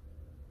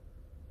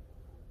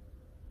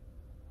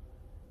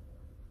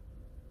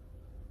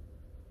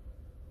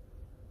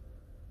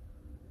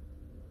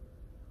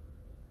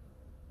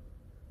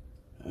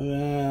 And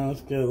then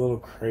let's get a little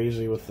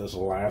crazy with this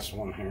last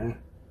one here.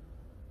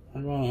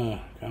 We're going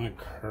to kind of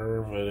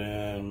curve it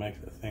in, make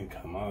the thing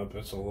come up.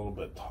 It's a little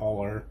bit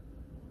taller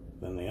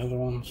than the other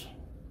ones.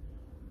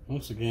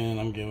 Once again,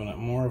 I'm giving it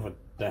more of a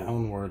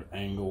downward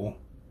angle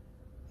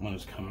when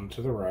it's coming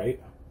to the right.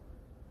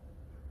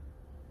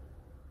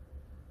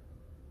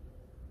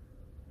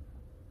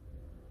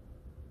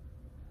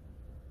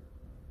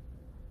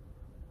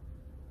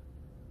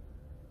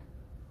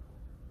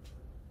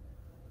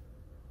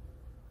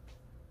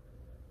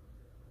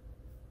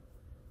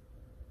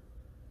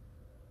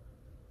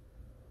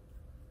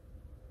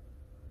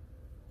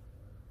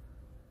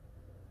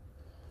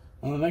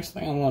 And the next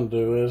thing I want to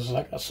do is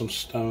I got some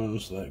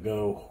stones that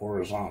go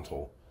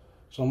horizontal.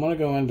 So I'm going to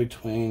go in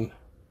between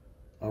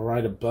or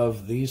right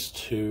above these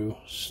two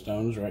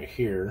stones right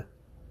here.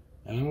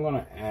 And I'm going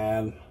to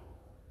add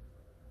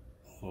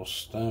a little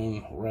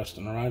stone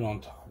resting right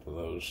on top of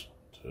those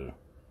two.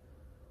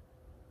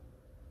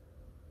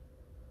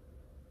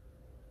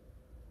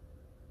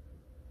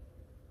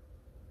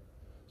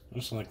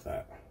 Just like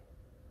that.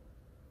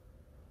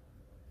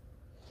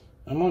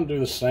 I'm going to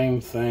do the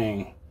same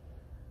thing,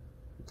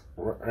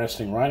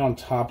 resting right on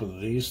top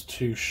of these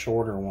two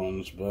shorter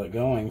ones, but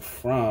going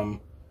from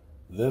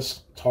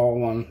this tall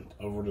one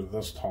over to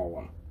this tall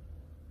one.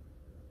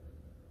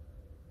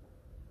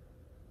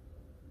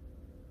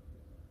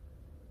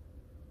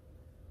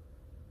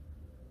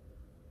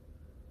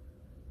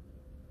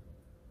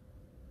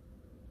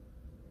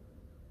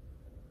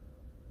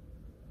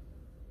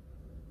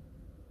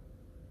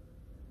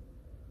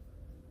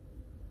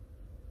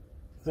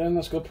 Then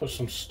let's go put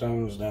some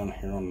stones down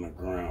here on the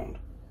ground.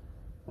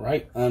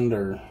 Right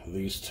under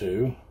these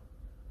two,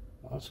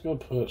 let's go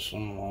put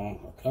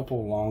a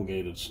couple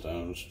elongated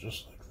stones,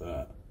 just like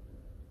that.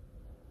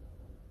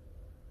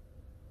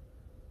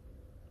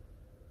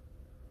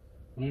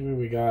 Maybe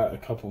we got a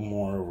couple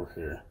more over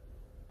here.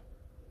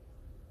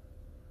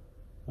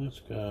 Let's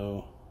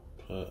go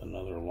put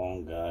another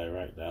long guy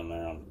right down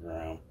there on the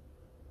ground.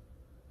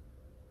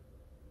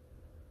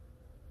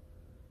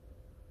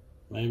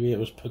 Maybe it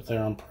was put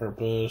there on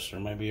purpose,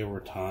 or maybe over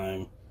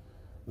time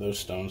those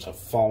stones have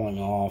fallen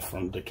off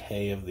from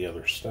decay of the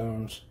other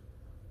stones.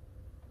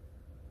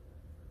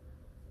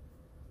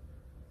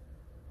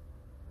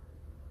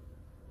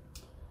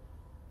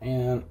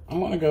 And I'm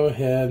going to go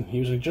ahead,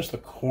 using just the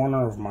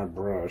corner of my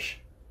brush,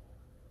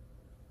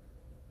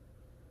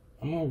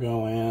 I'm going to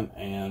go in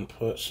and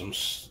put some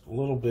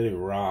little bitty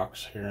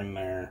rocks here and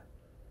there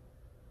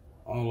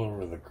all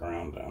over the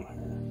ground down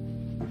here.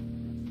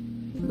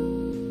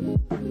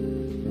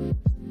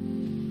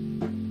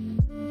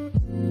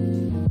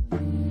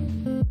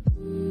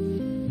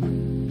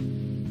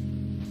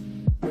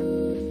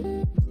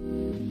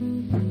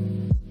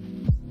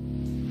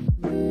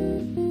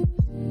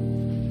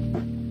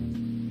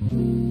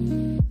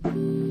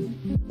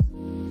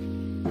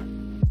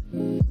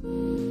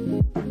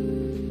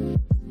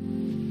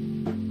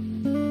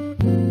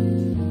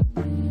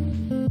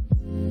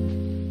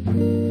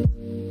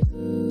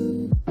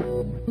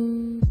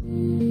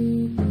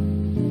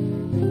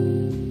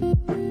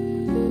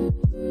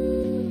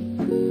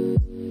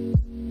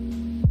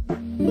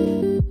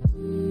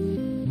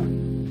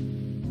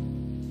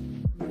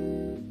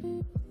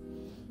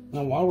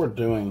 Now while we're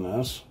doing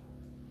this,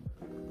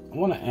 I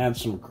want to add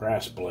some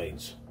grass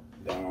blades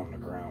down on the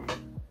ground.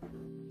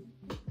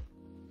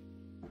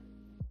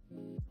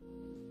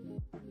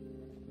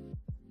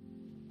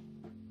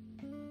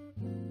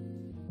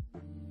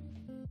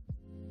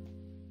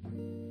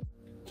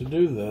 To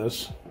do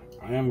this,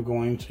 I am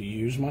going to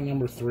use my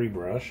number 3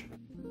 brush,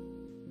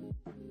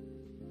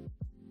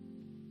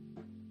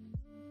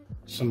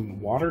 some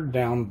watered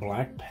down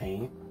black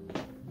paint,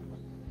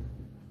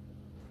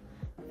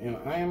 and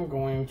I am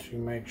going to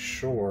make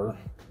sure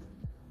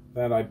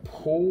that I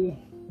pull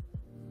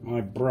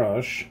my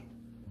brush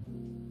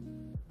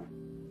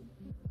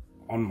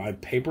on my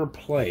paper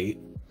plate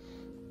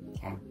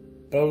on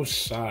both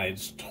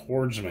sides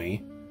towards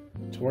me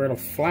to where it'll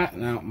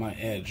flatten out my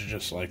edge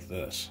just like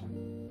this.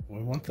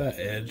 We want that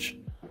edge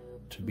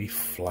to be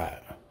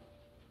flat.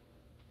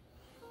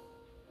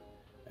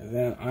 And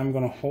then I'm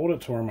going to hold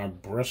it to where my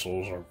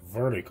bristles are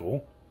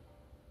vertical,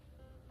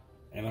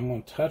 and I'm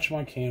going to touch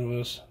my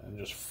canvas and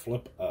just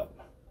flip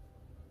up.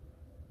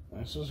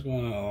 This is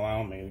going to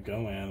allow me to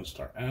go in and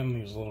start adding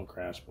these little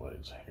grass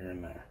blades here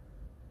and there.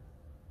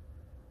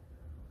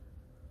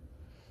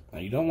 Now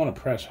you don't want to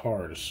press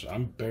hard, so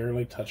I'm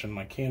barely touching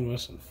my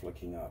canvas and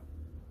flicking up.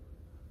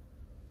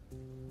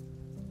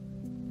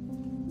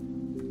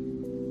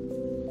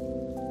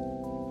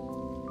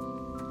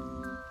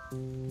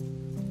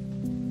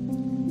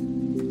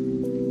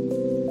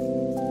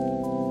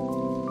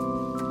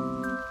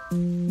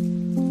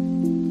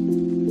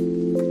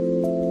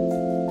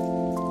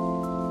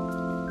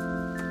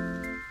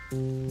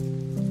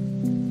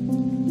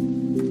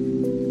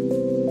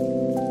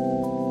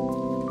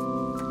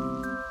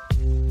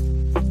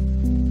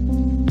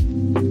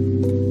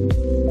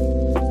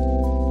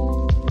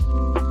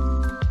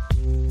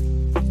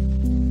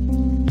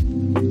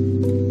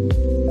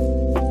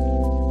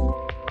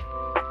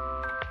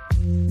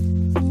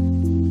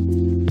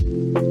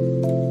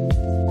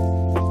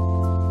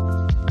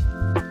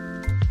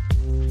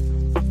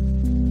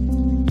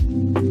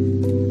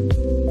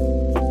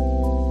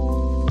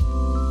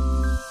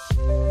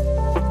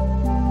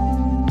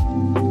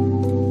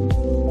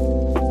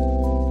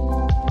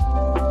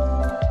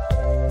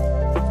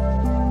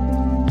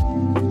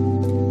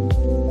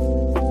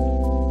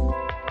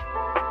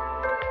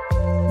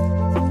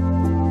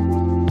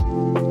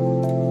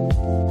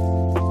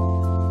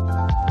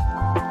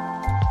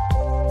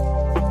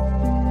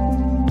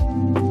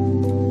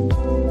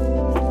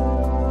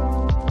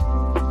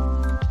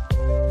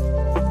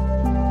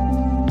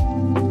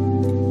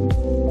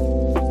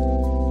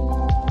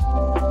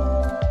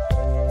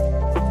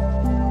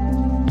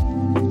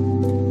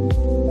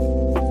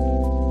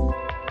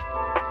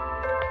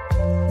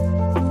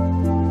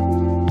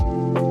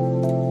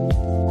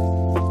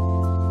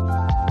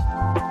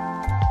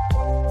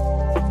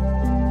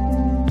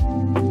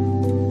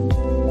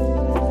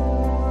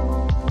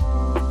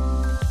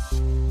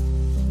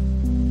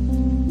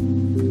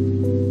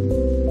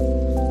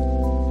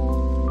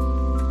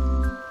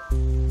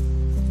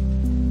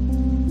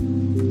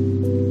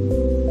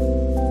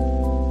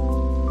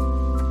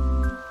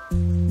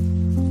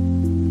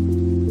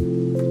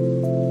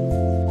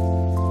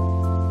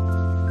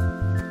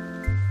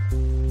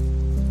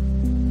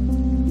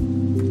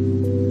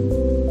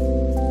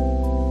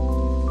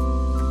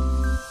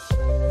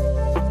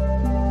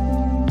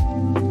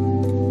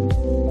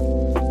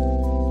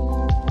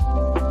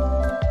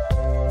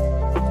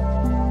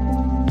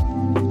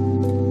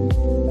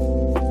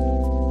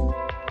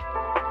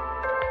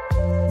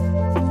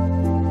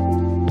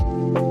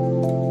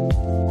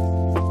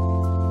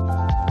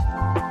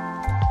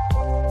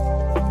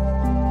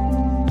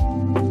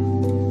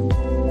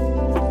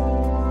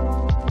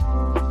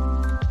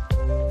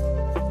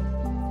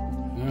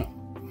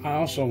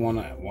 Also want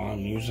to, while I'm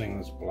using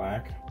this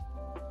black,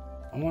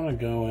 I want to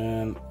go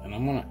in and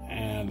I'm going to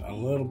add a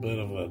little bit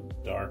of a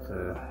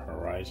darker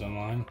horizon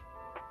line,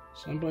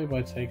 simply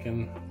by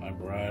taking my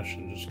brush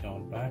and just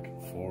going back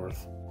and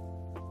forth.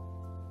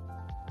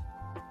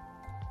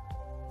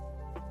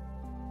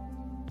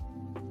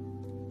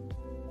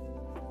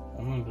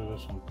 I'm going to do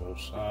this on both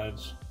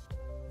sides.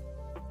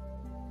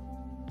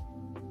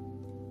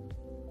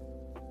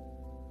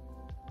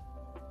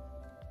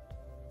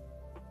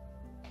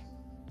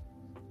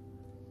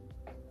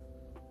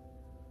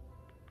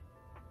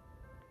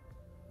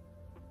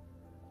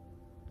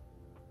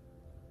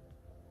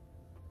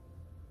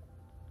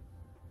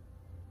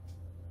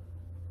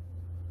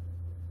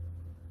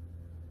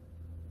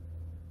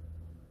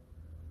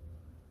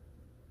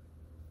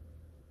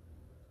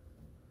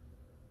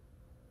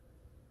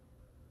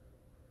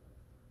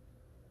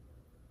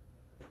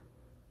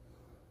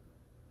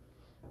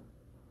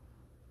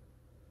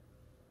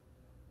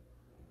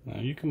 Now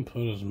you can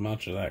put as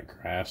much of that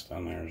grass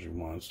down there as you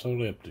want. It's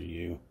totally up to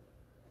you.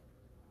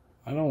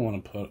 I don't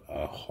want to put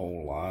a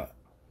whole lot.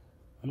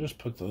 I just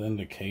put the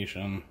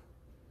indication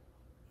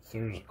if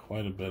there's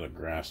quite a bit of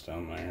grass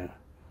down there.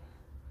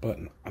 But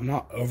I'm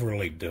not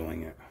overly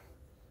doing it.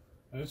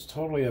 It's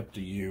totally up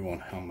to you on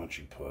how much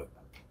you put.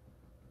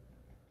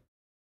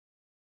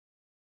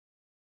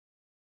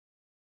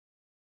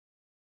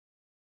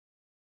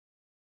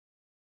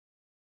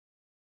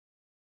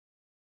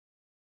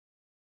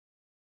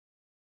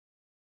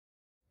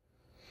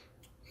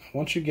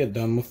 Once you get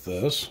done with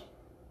this,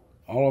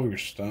 all of your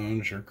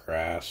stones, your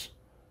grass,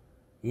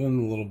 then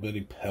the little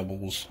bitty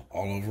pebbles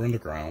all over in the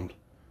ground,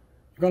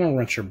 you're going to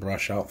rinse your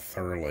brush out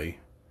thoroughly.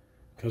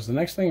 Because the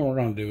next thing we're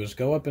going to do is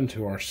go up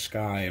into our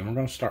sky and we're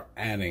going to start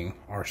adding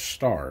our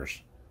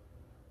stars.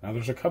 Now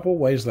there's a couple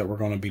ways that we're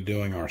going to be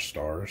doing our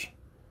stars.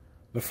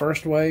 The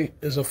first way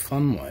is a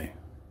fun way.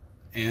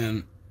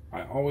 And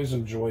I always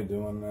enjoy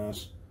doing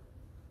this.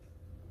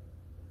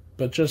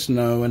 But just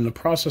know in the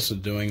process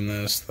of doing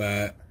this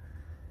that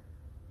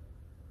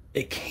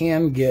it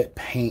can get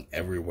paint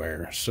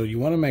everywhere. So you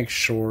want to make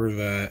sure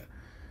that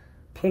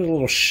put a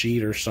little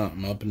sheet or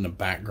something up in the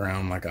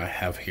background like I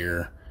have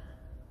here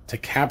to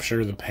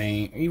capture the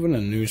paint, even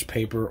a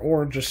newspaper,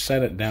 or just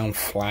set it down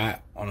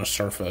flat on a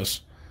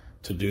surface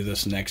to do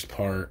this next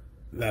part.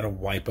 That'll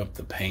wipe up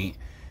the paint.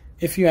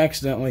 If you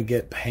accidentally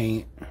get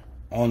paint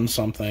on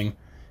something,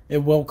 it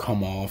will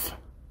come off,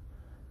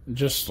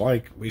 just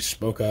like we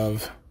spoke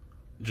of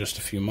just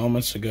a few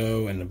moments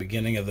ago in the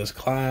beginning of this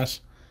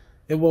class.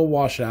 It will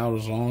wash out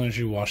as long as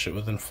you wash it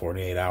within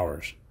 48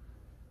 hours.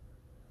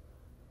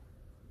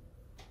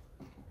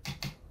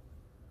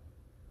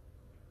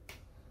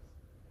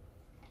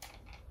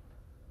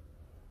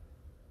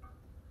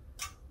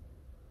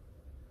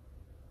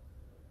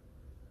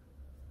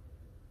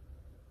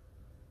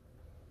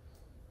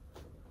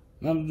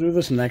 Now to do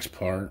this next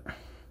part,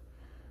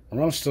 we're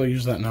going to still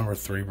use that number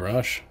 3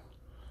 brush.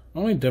 The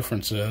only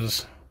difference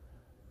is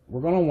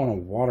we're going to want to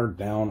water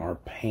down our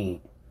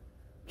paint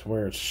to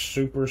where it's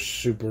super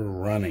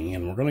runny,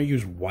 and we're going to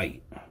use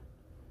white.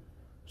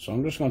 So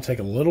I'm just going to take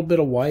a little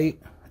bit of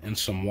white and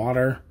some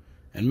water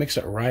and mix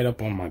it right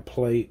up on my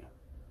plate.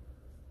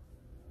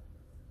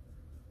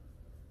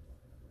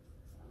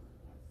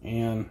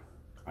 And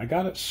I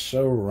got it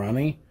so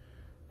runny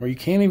where you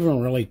can't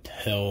even really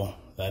tell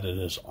that it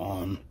is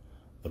on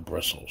the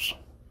bristles.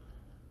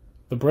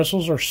 The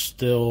bristles are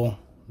still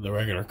the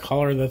regular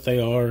color that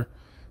they are,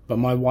 but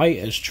my white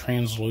is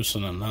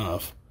translucent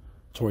enough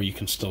to where you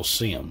can still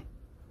see them.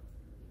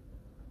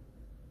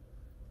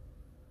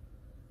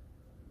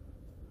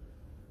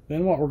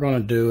 Then what we're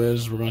going to do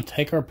is we're going to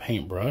take our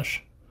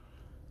paintbrush,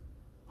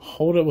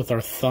 hold it with our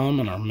thumb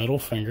and our middle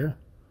finger,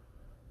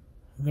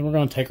 and then we're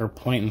going to take our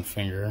pointing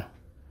finger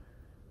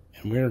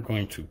and we're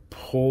going to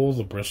pull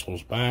the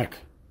bristles back,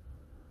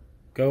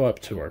 go up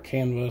to our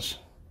canvas,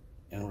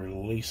 and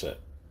release it.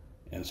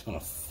 And it's going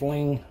to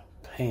fling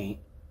paint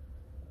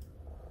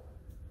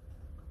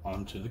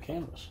onto the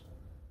canvas.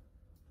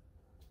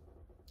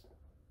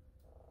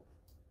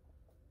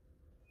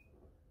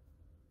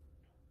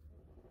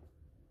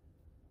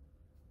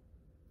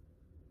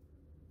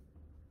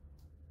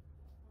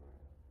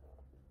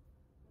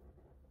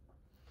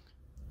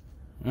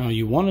 Now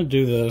you want to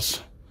do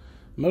this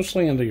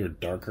mostly into your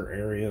darker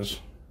areas.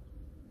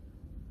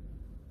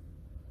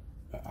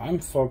 I'm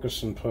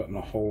focusing putting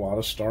a whole lot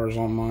of stars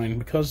on mine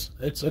because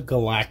it's a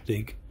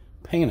galactic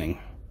painting.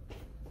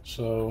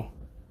 So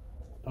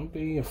don't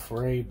be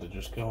afraid to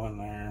just go in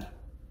there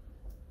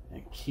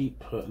and keep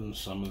putting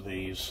some of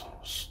these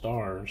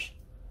stars.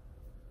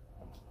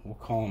 We'll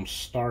call them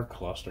star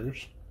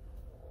clusters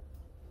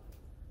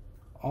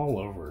all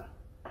over.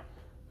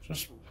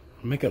 Just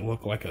make it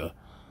look like a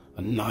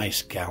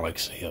nice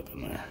galaxy up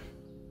in there.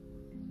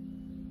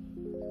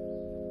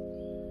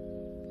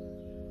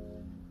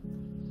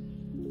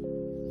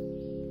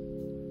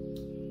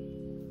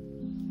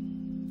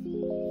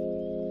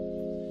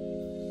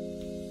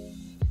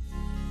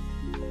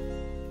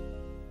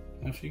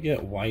 If you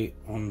get white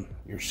on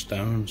your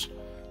stones,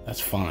 that's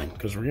fine,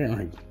 because we're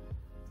going to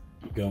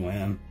go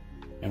in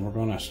and we're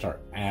going to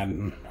start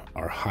adding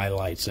our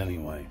highlights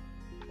anyway.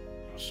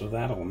 So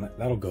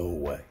that'll go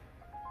away.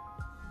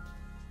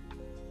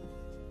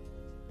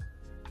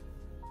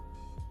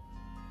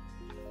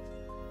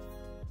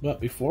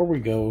 But before we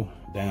go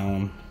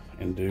down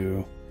and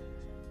do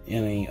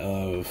any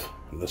of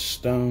the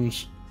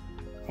stones,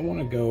 I want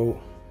to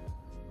go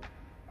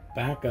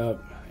back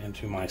up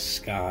into my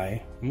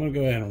sky. I'm going to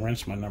go ahead and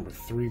rinse my number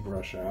 3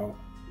 brush out.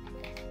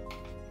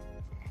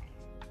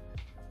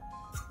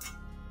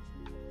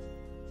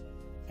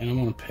 And I'm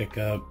going to pick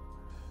up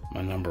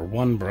my number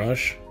 1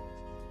 brush.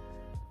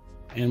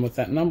 And with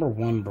that number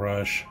 1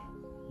 brush,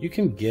 you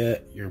can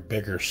get your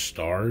bigger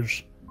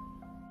stars.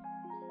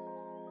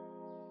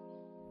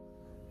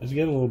 Let's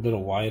get a little bit of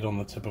white on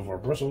the tip of our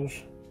bristles.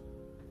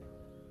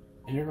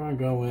 And you're going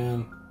to go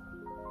in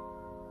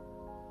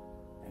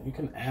and you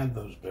can add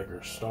those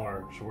bigger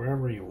stars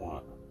wherever you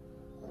want.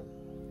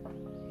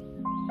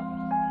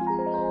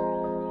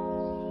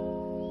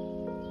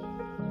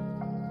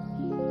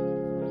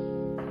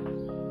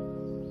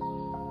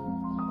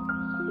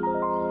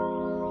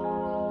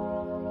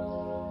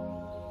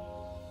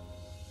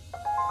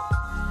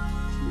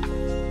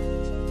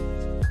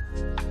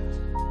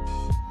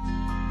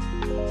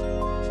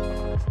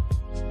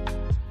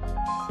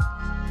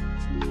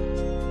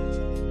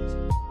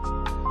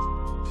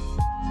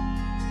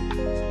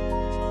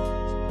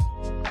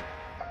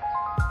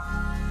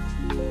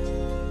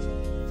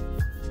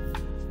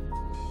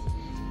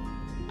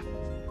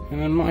 And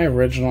in my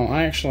original,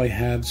 I actually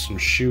had some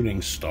shooting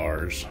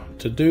stars.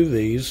 To do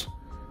these,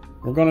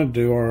 we're going to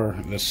do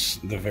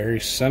the very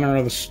center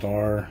of the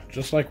star,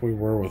 just like we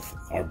were with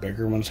our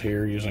bigger ones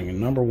here, using a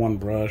number 1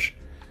 brush,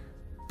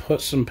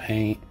 put some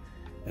paint,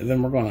 and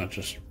then we're going to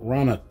just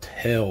run a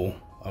tail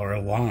or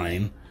a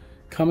line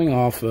coming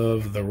off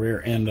of the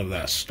rear end of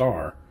that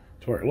star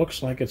to where it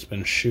looks like it's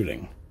been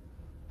shooting.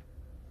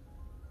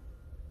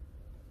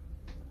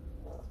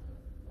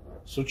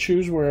 So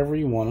choose wherever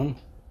you want them.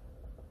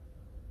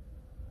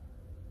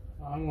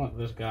 I want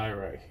this guy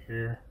right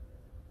here.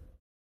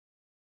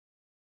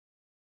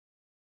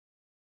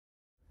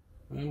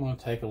 I'm going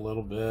to take a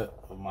little bit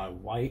of my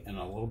white and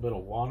a little bit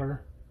of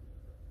water,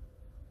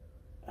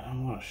 and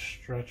I'm going to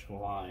stretch a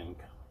line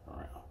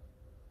around.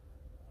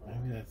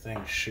 Maybe that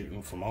thing's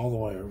shooting from all the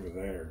way over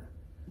there.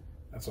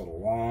 That's a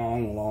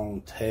long,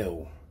 long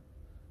tail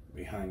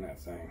behind that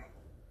thing.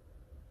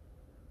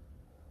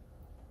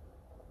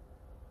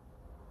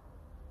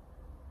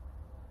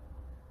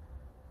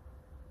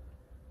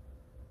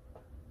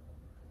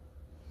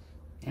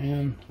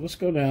 And let's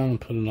go down and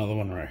put another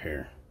one right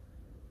here.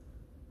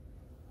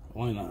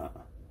 Why not?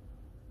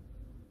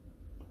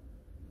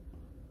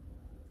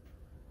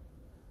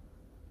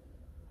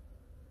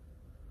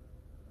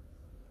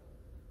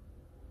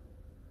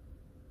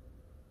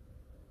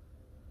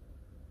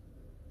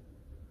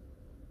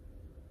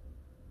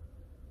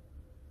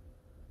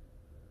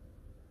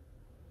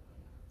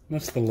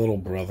 That's the little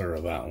brother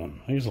of that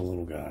one. He's a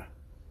little guy.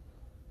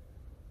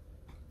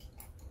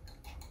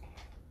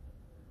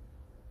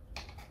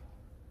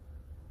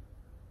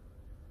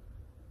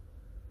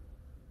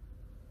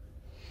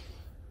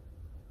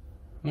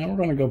 Now we're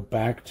going to go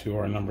back to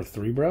our number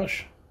 3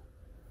 brush,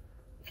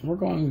 and we're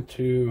going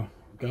to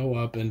go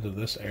up into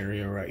this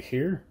area right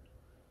here,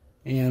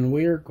 and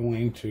we're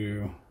going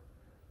to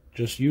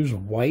just use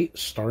white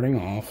starting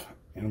off,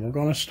 and we're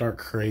going to start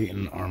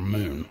creating our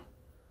moon.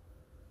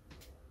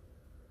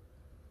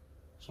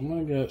 So I'm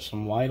going to get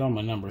some white on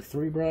my number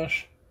 3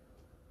 brush,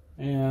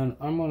 and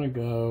I'm going to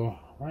go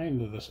right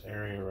into this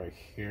area right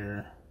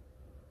here,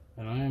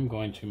 and I am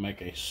going to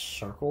make a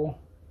circle.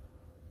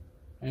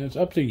 And it's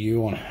up to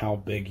you on how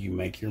big you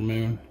make your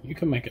moon. You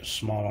can make it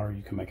smaller,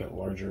 you can make it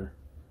larger.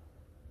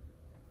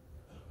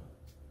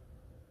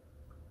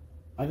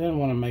 I didn't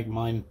want to make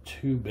mine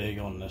too big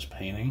on this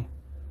painting,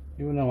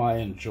 even though I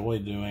enjoy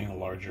doing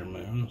larger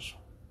moons,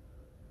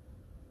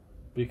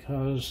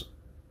 because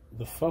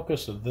the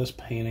focus of this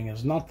painting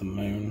is not the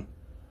moon,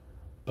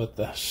 but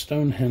the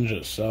Stonehenge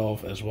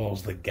itself, as well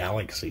as the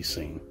galaxy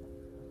scene.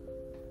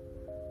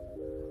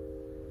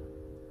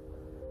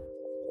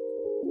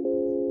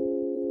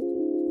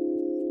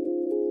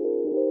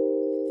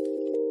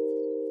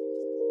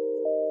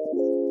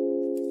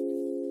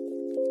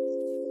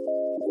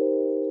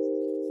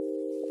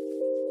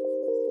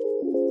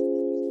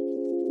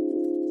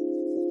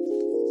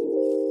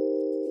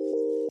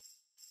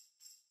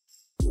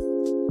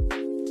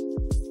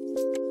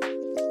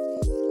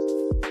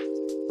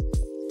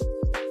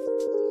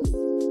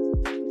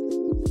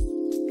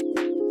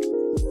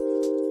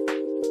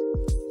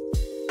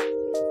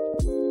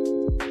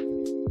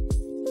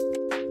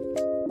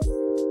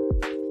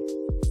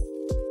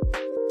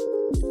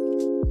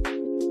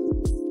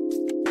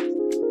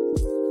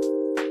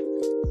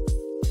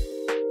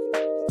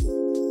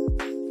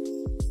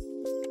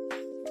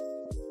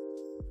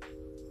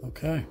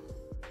 Okay,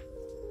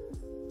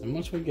 and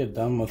once we get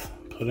done with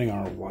putting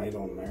our white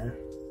on there,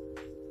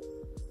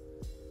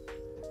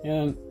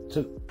 and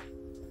to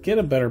get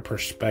a better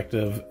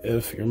perspective,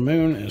 if your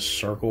moon is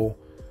circle,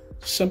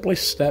 simply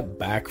step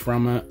back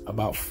from it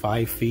about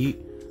 5 feet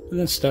and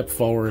then step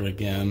forward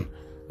again.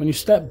 When you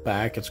step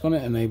back, it's going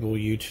to enable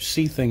you to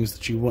see things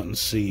that you wouldn't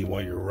see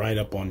while you're right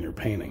up on your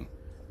painting.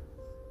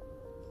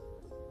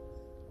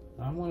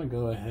 I want to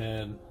go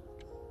ahead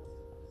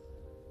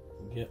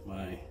and get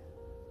my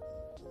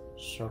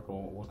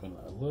circle looking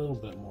a little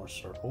bit more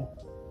circle.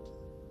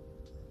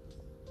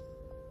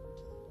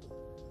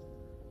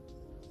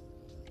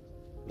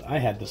 I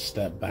had to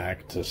step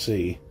back to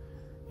see,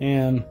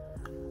 and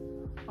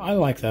I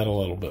like that a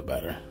little bit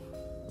better.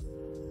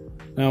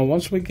 Now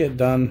once we get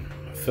done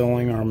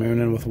filling our moon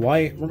in with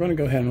white, we're going to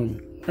go ahead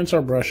and rinse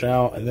our brush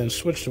out and then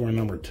switch to our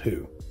number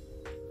 2.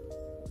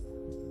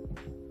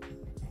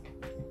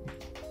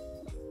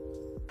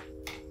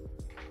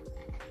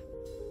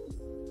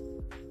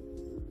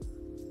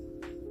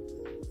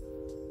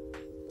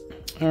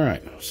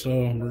 Alright, so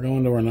we're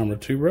going to our number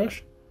 2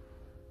 brush,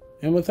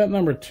 and with that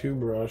number 2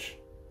 brush,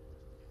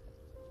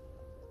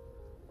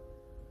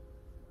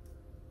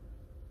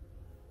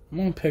 I'm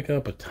going to pick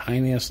up a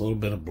tiniest little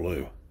bit of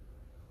blue,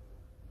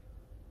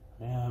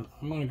 and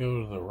I'm going to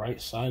go to the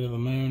right side of the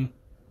moon,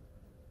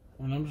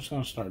 and I'm just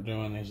going to start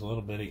doing these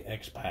little bitty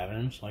X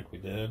patterns like we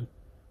did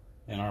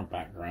in our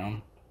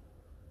background,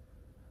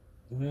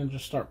 and then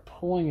just start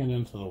pulling it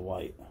into the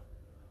white.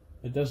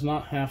 It does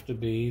not have to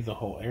be the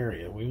whole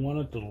area. We want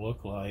it to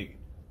look like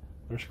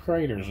there's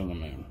craters in the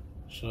moon.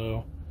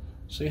 So,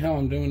 see how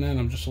I'm doing that?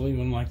 I'm just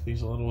leaving like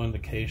these little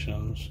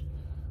indications.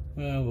 A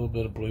little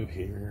bit of blue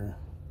here.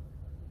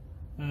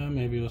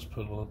 Maybe let's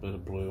put a little bit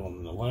of blue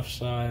on the left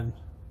side.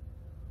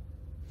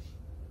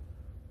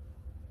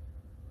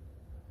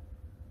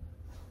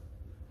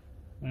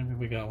 Maybe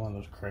we got one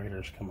of those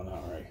craters coming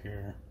out right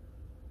here.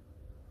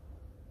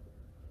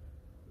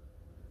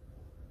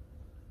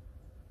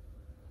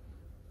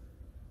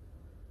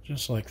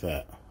 Just like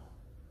that.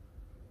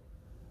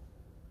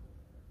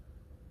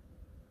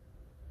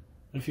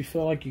 If you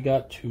feel like you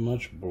got too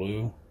much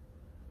blue,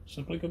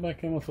 simply go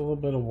back in with a little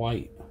bit of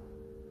white.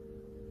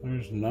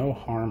 There's no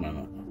harm in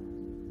it.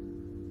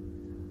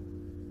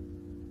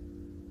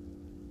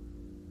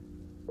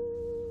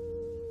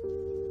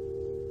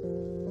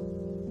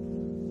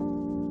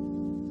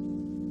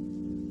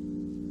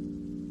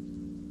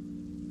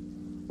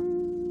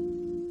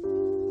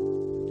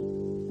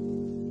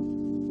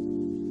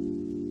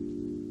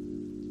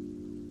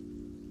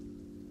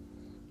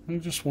 I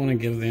just want to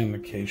give the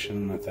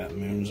indication that that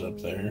moon's up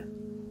there.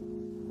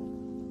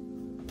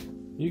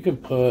 You can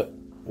put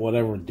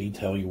whatever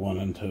detail you want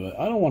into it.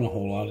 I don't want a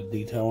whole lot of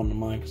detail into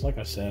mine because, like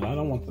I said, I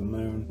don't want the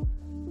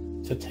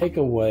moon to take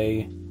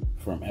away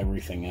from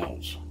everything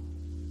else.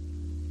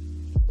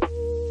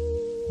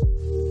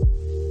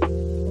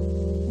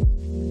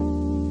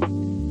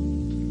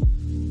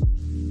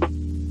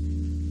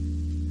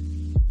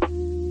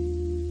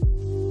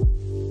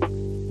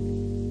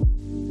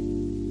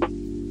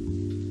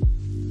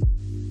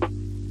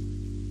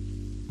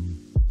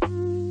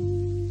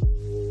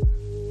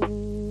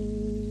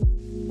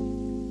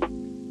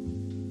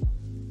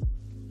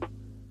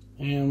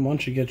 And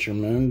once you get your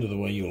moon to the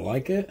way you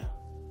like it,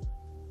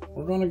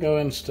 we're going to go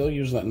ahead and still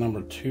use that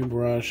number 2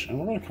 brush, and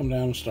we're going to come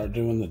down and start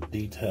doing the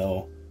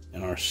detail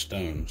in our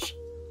stones.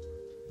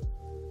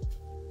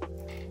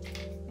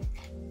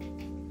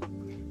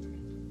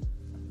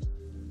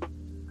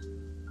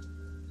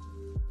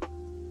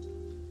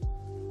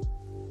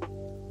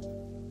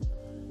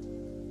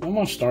 I'm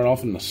going to start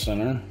off in the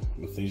center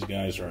with these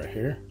guys right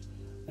here.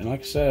 And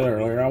like I said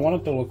earlier, I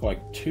want it to look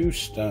like 2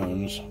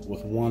 stones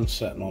with one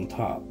sitting on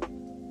top.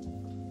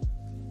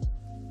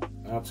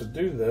 Now to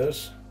do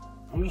this,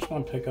 I'm just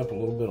going to pick up a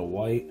little bit of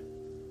white,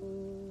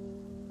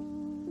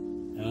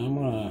 and I'm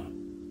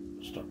going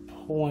to start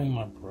pulling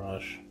my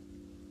brush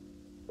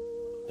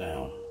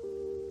down.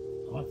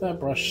 Let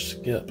that brush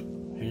skip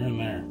here and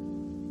there.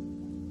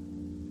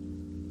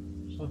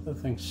 Just let that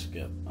thing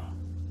skip.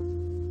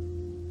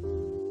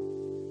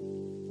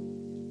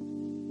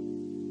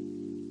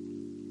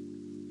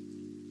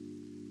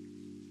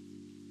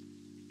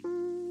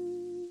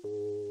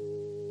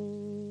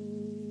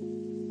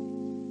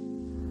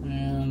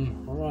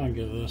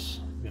 Give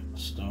this, get the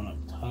stone up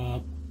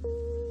top,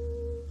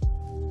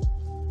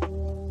 a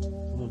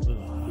little bit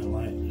of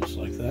highlight just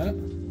like that.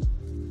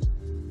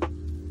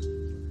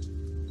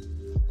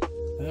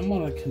 And I'm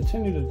going to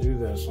continue to do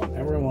this on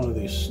every one of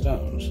these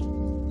stones.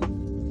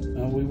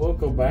 Now we will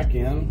go back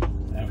in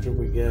after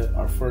we get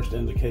our first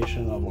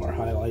indication of our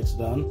highlights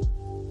done,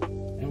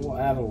 and we'll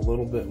add a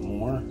little bit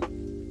more,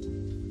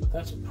 but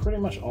that's pretty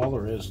much all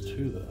there is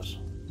to this.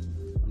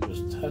 I'm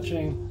just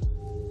touching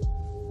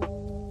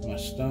my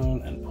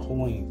stone and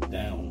pulling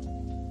down.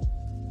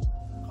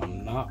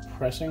 I'm not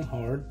pressing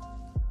hard,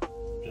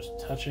 just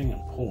touching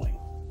and pulling.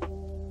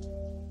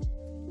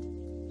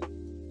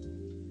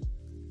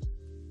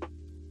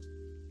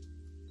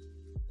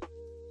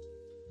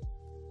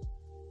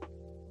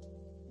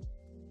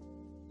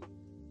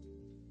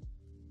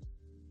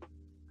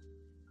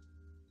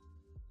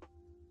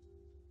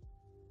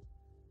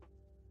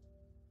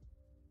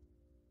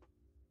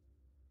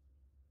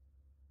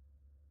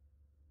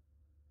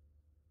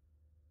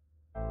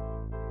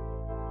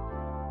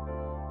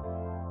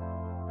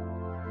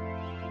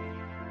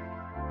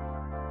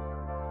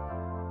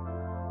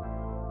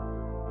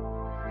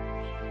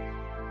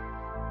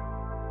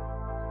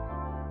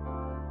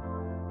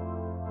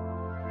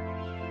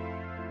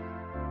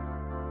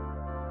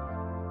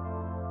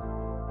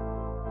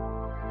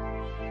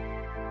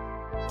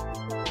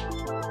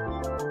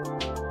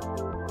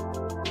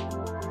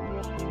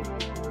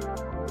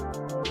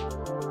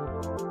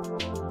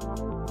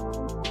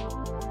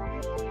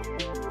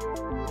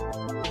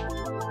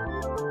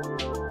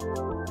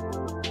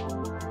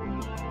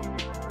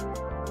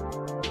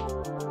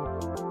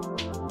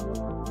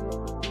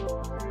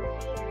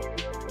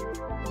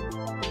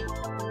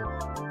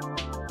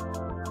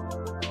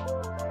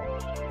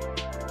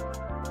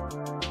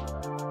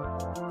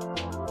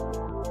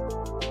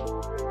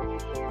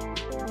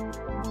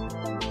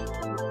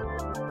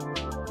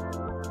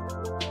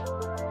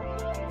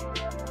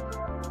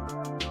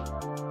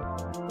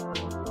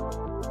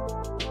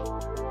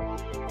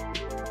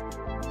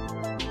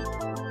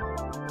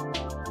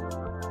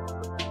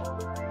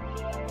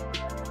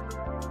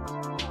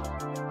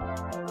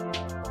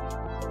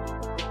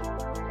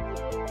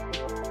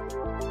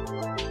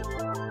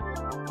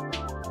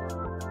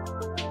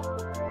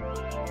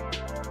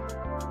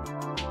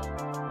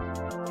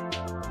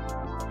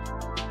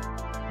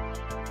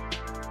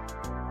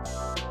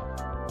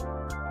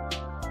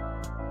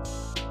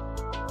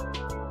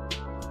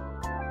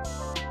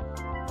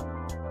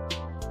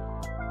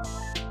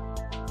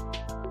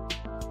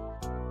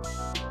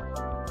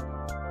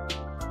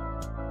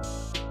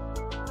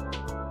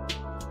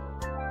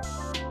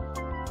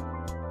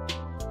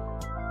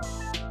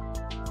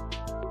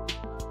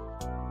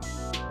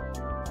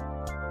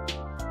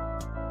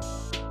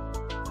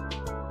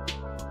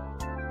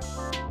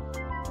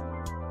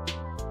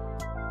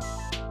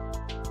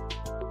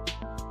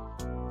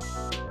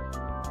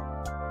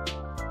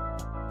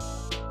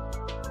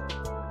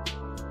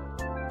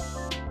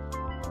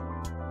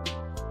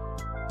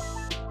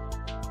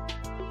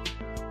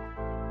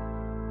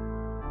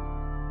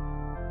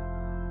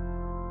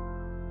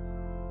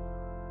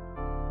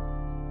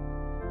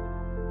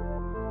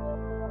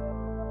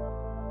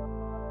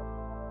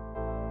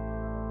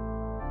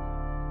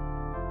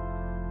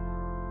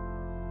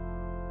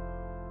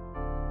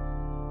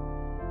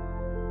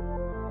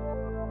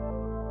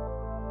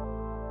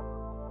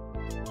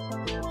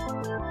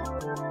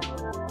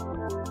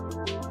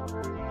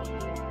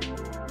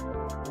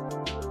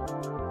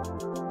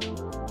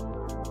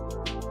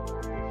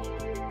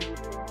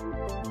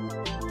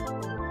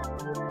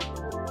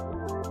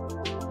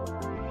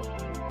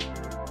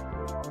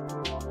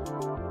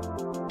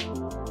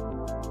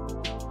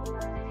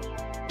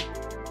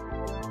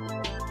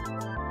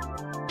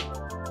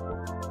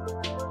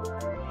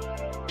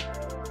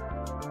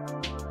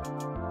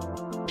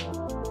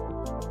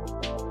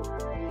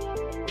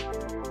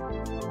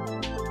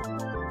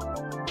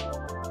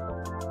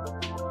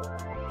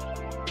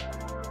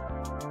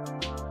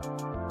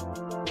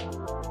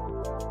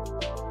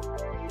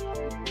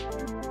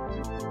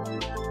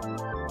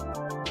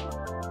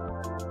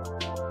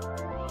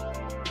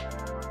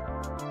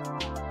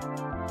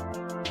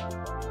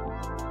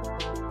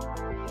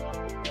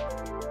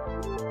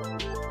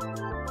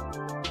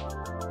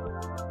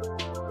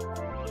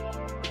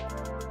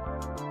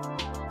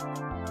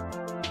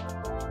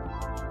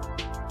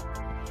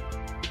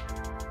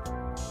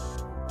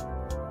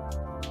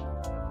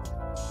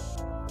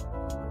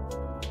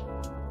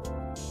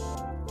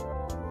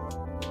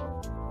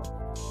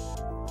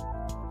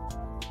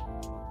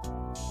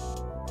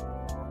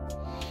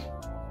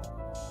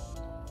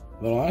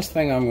 The last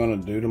thing I'm going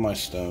to do to my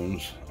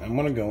stones, I'm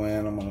going to go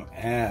in, I'm going to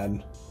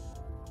add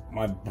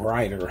my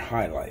brighter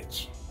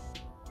highlights.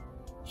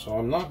 So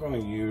I'm not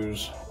going to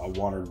use a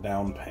watered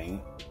down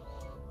paint.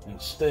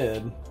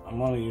 Instead, I'm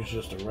going to use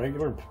just a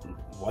regular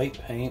white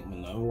paint with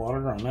no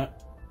water on it.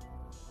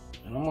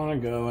 And I'm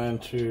going to go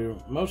into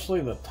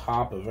mostly the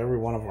top of every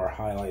one of our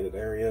highlighted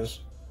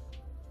areas.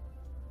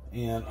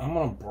 And I'm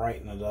going to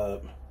brighten it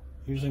up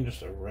using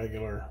just a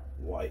regular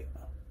white.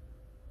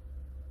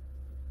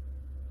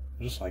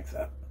 Just like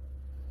that.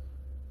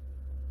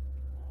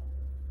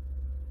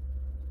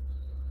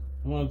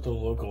 I want it to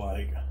look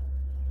like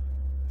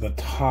the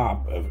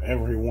top of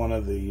every one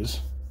of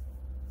these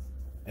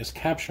is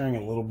capturing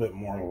a little bit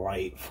more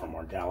light from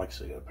our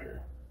galaxy up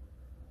here.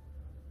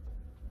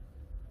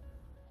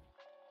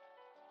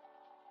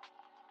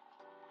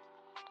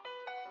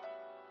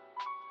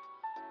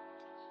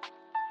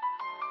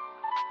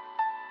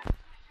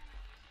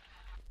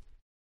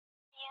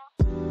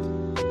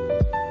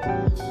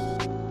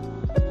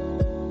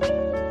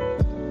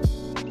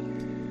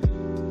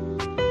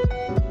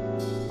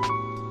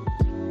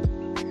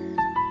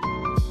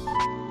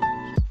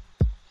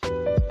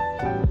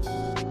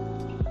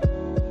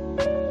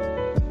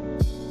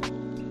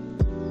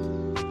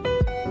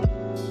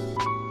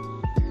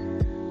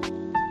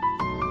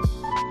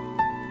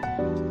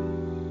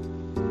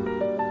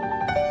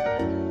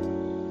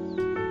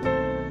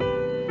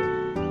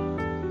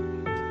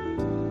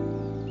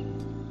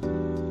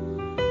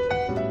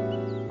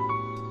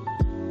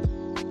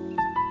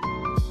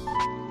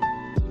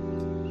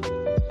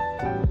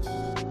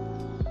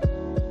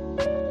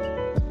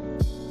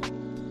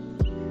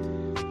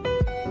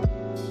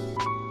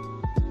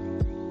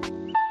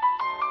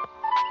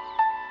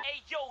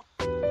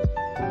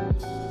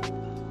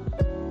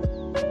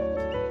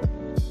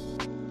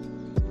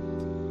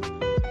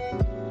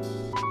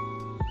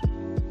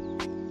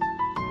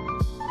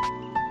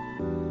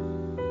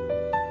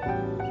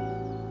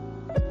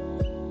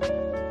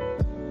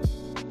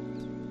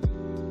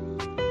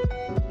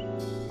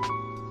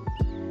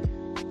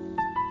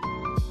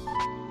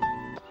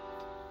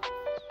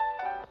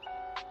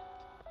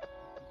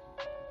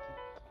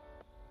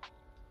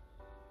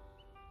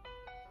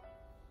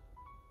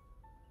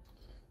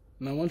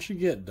 Now once you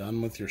get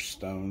done with your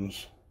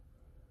stones,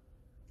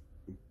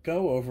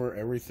 go over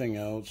everything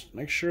else.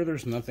 Make sure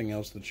there's nothing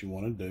else that you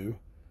want to do.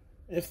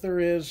 If there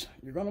is,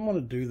 you're going to want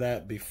to do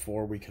that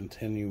before we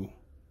continue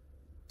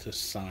to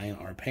sign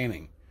our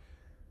painting.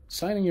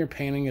 Signing your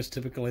painting is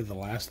typically the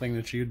last thing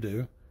that you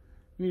do.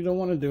 And you don't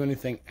want to do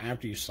anything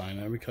after you sign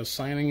it, because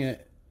signing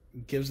it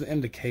gives the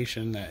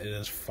indication that it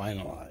is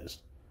finalized.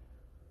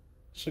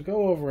 So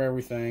go over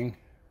everything,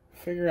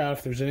 figure out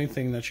if there's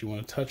anything that you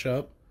want to touch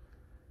up.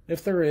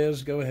 If there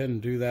is, go ahead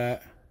and do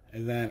that.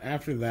 And then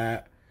after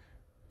that,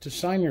 to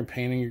sign your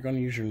painting, you're going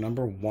to use your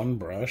number 1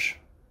 brush.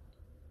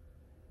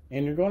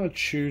 And you're going to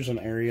choose an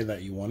area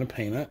that you want to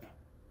paint it.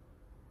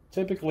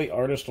 Typically,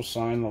 artists will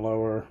sign the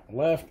lower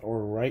left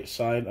or right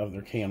side of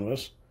their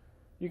canvas.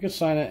 You can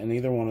sign it in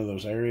either one of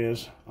those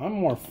areas. I'm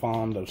more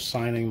fond of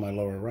signing my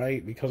lower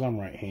right because I'm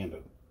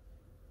right-handed.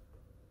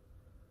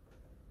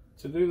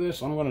 To do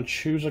this, I'm going to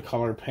choose a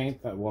color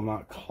paint that will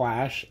not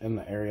clash in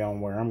the area on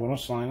where I'm going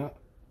to sign it.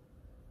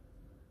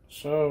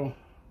 So,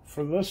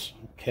 for this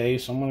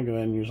case, I'm going to go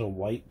ahead and use a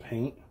white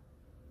paint,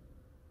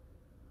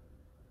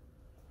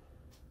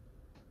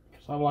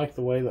 because I like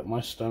the way that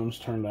my stones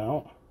turned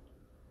out.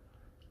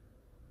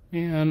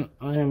 And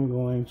I am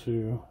going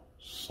to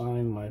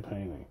sign my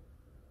painting.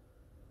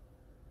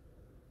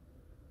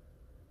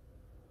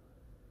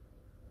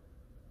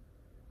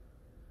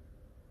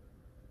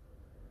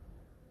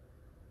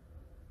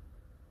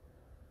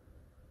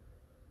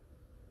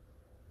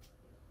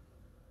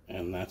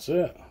 And that's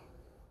it.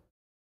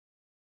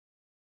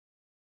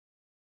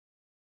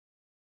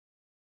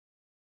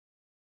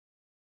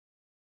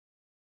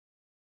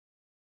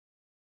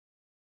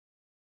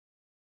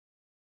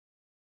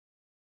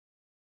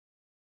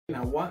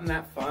 Now, wasn't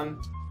that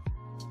fun?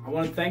 I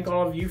want to thank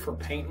all of you for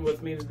painting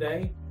with me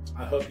today.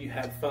 I hope you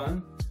had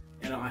fun,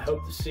 and I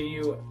hope to see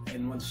you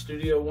in the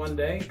studio one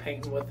day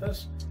painting with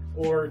us,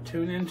 or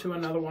tune into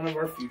another one of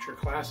our future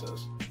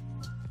classes.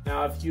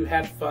 Now, if you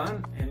had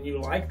fun and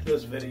you liked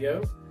this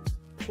video,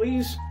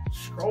 please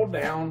scroll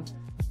down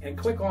and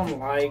click on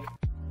like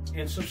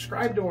and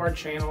subscribe to our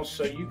channel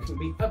so you can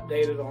be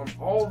updated on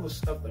all the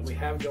stuff that we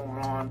have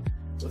going on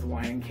with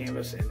Wine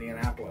Canvas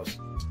Indianapolis.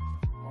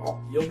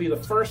 You'll be the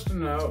first to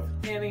know of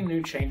any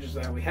new changes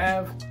that we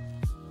have,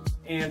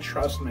 and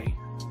trust me,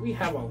 we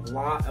have a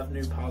lot of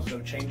new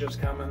positive changes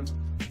coming,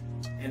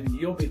 and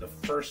you'll be the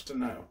first to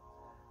know.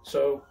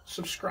 So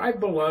subscribe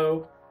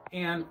below,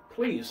 and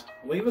please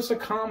leave us a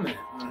comment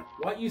on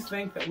what you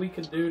think that we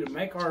could do to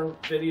make our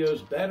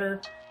videos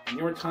better and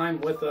your time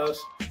with us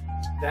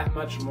that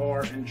much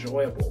more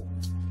enjoyable.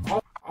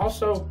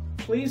 Also,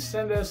 please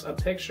send us a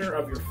picture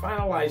of your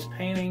finalized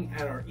painting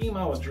at our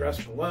email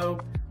address below.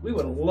 We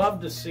would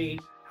love to see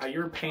how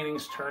your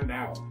paintings turned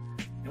out.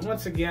 And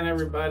once again,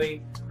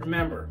 everybody,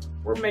 remember,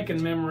 we're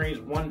making memories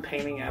one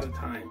painting at a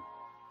time.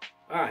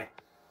 Bye.